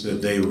business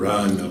that they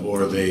run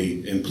or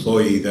the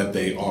employee that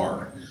they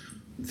are.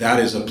 That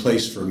is a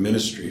place for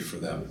ministry for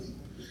them.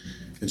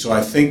 And so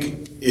I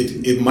think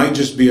it might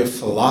just be a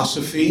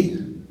philosophy,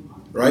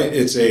 right?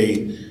 It's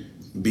a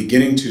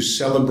beginning to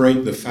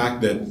celebrate the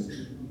fact that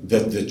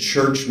the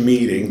church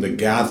meeting, the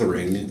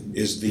gathering,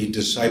 is the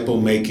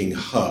disciple-making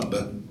hub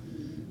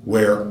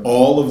where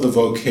all of the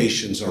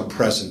vocations are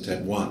present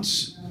at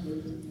once,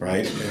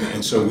 right?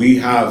 And so we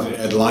have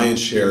at Lion's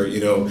Share,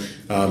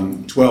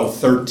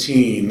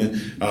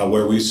 12:13,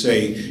 where we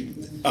say,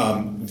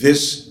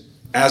 this,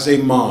 as a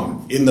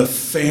mom, in the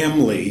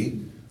family,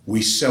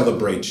 we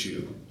celebrate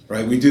you,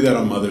 right? We do that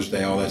on Mother's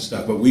Day, all that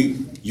stuff, but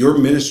your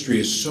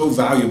ministry is so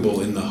valuable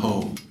in the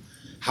home.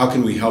 How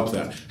can we help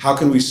that? How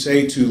can we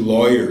say to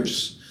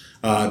lawyers,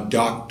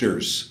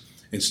 doctors,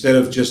 instead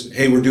of just,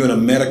 hey, we're doing a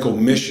medical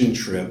mission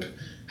trip,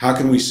 how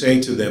can we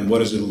say to them, what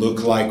does it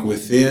look like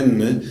within,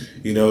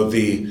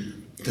 the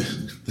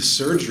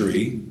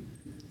surgery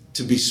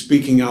to be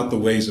speaking out the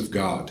ways of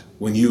God?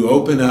 When you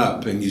open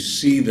up and you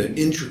see the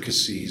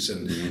intricacies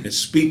and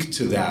speak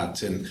to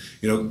that, and,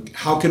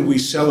 how can we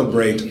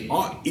celebrate,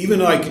 even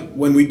like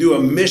when we do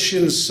a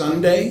mission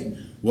Sunday,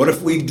 what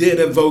if we did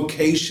a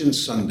vocation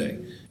Sunday?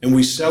 And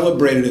we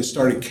celebrated and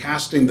started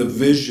casting the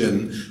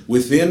vision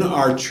within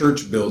our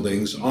church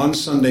buildings on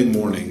Sunday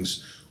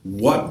mornings.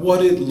 What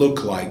would it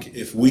look like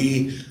if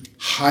we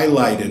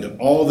highlighted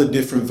all the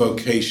different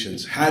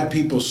vocations, had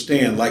people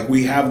stand like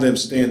we have them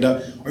stand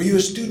up? Are you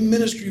a student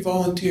ministry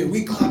volunteer?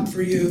 We clap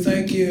for you.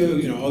 Thank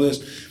you. All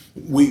this.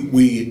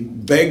 We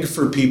beg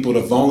for people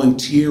to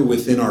volunteer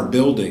within our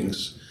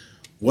buildings.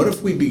 What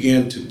if we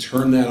began to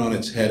turn that on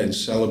its head and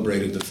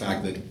celebrated the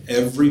fact that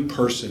every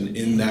person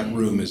in that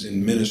room is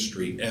in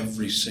ministry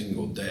every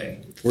single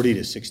day? 40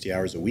 to 60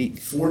 hours a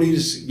week.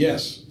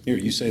 Yes. Here,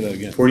 you say that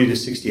again. 40 to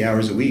 60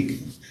 hours a week.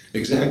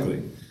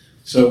 Exactly.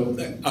 So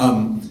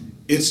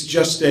it's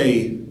just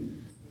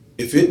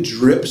if it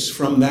drips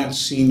from that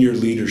senior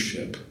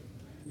leadership,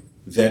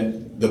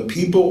 that the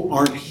people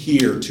aren't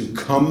here to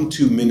come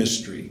to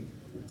ministry.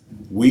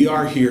 We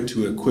are here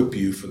to equip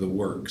you for the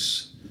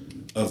works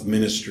of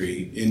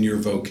ministry in your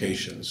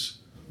vocations.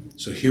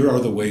 So here are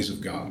the ways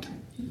of God,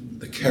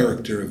 the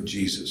character of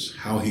Jesus,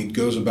 how he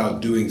goes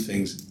about doing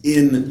things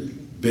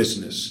in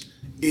business,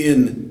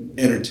 in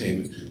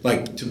entertainment,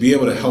 like to be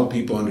able to help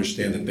people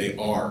understand that they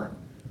are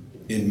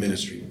in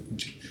ministry.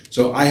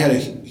 So I had a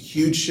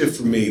huge shift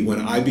for me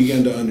when I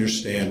began to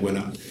understand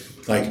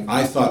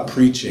I thought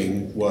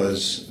preaching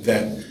was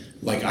that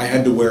I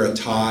had to wear a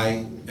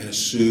tie and a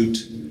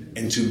suit,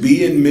 and to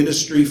be in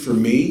ministry for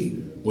me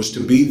was to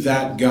be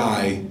that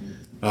guy.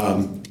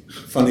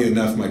 Funny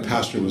enough, my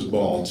pastor was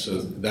bald, so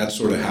that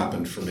sort of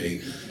happened for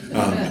me.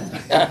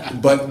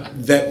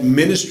 But that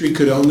ministry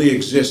could only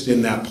exist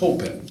in that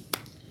pulpit.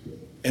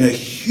 And a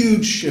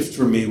huge shift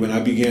for me when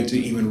I began to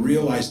even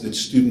realize that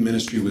student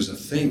ministry was a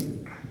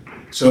thing.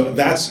 So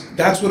that's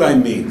what I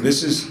mean.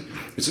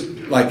 It's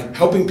like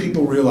helping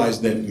people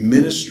realize that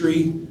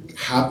ministry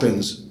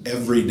happens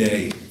every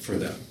day for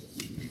them.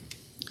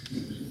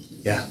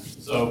 Yeah.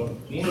 So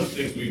one of the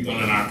things we've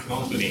done in our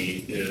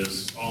company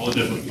is all the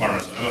different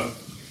departments.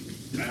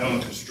 I own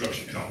a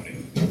construction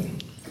company.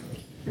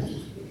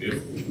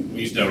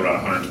 We used to have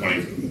around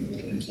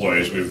 120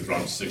 employees. We've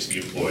grown to 60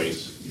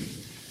 employees.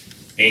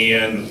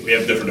 And we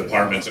have different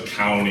departments: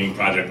 accounting,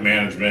 project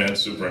management,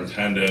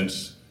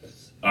 superintendents,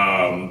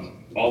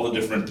 all the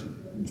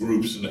different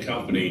groups in the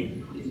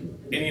company.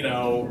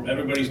 And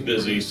everybody's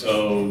busy,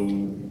 so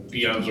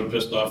PMs are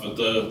pissed off at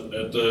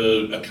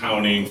the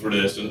accounting for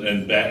this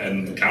and that,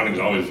 and accounting's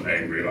always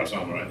angry about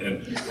something, right?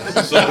 And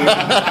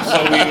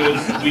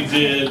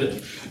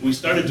we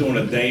started doing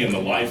a day in the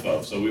life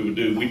of. So we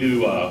do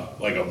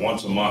like a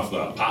once a month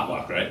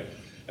potluck, right?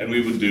 And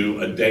we would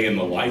do a day in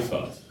the life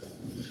of.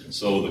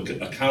 So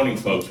the accounting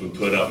folks would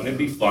put up, and it'd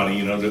be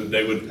funny,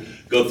 they would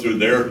go through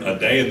a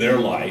day in their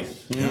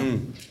life. Yeah.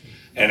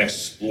 And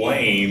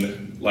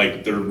explain,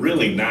 they're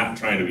really not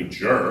trying to be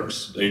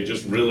jerks. They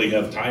just really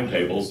have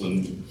timetables,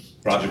 and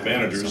project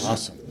managers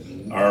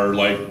are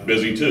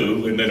busy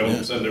too, and they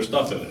don't send their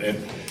stuff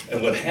in.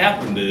 And what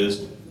happened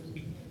is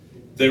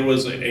there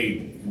was a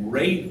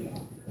great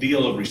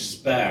deal of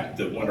respect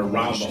that went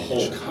around the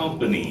whole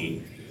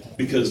company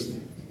because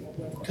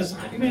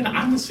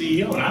I'm the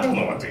CEO and I don't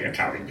know what the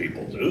accounting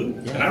people do,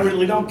 and I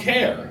really don't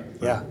care.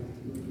 Yeah.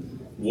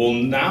 Well,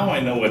 now I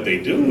know what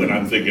they do, and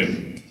I'm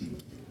thinking,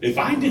 if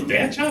I did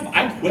that job,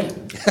 I'd quit.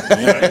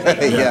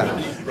 Right? Yeah.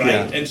 Right?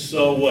 Yeah. And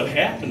so what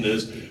happened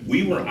is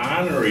we were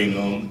honoring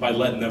them by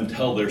letting them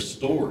tell their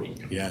story.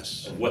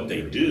 Yes. Of what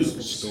they do.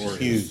 Story.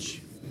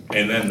 Huge.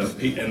 And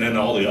then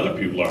all the other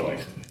people are like,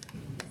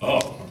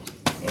 oh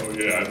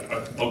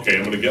yeah, okay,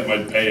 I'm going to get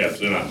my pay ups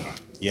in on time.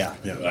 Yeah.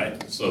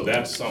 Right? So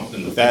that's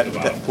something to think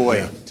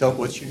about.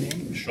 What's your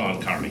name?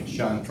 Sean Carney.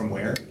 Sean, from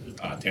where?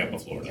 Tampa,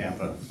 Florida.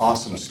 Tampa.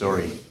 Awesome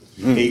story.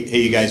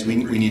 Hey, you guys, we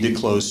need to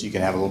close so you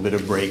can have a little bit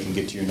of break and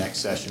get to your next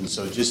session.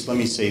 So just let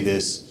me say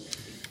this,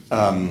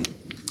 and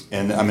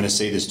I'm going to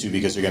say this too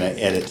because they're going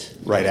to edit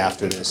right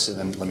after this, and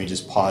then let me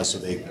just pause so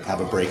they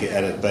have a break and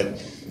edit. But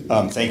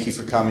thank you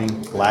for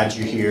coming. Glad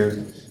you're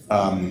here.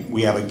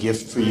 We have a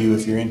gift for you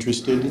if you're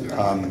interested.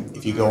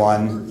 If you go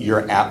on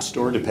your app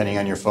store, depending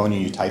on your phone,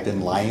 and you type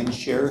in Lion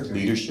Share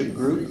Leadership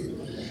Group,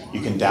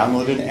 you can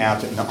download an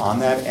app, and on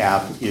that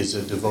app is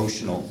a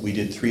devotional. We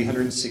did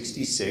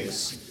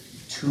 366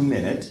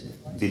 2-minute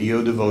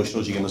video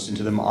devotionals. You can listen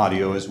to them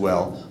audio as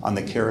well on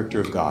the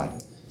character of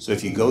God. So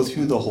if you go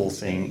through the whole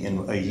thing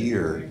in a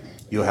year,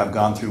 you'll have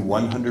gone through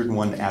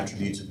 101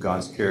 attributes of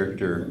God's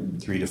character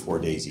 3 to 4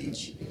 days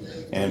each.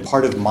 And in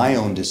part of my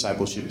own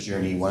discipleship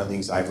journey, one of the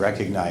things I've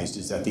recognized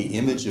is that the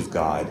image of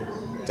God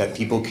that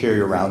people carry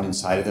around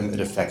inside of them,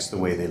 it affects the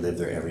way they live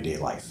their everyday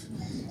life.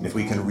 And if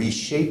we can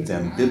reshape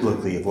them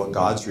biblically of what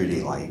God's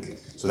really like.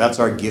 So that's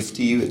our gift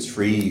to you. It's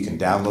free. You can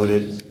download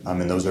it,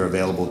 and those are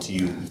available to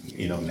you,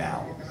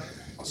 now.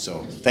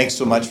 So thanks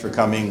so much for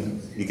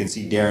coming. You can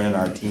see Darren and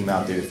our team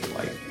out there if you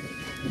like.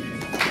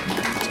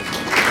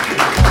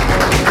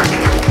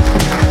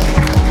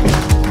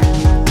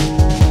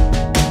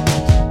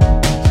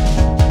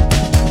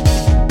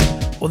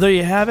 Well, there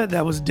you have it.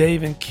 That was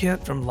Dave and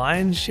Kent from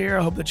Lion Share.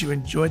 I hope that you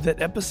enjoyed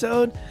that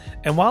episode.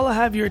 And while I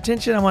have your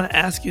attention, I want to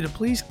ask you to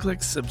please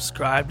click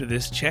subscribe to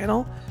this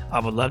channel. I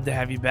would love to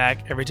have you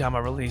back every time I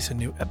release a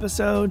new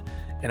episode.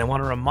 And I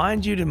want to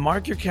remind you to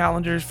mark your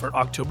calendars for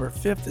October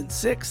 5th and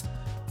 6th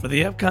for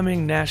the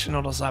upcoming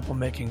National Disciple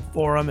Making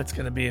Forum. It's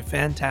going to be a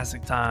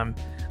fantastic time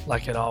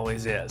like it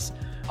always is.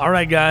 All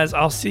right, guys,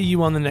 I'll see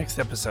you on the next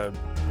episode.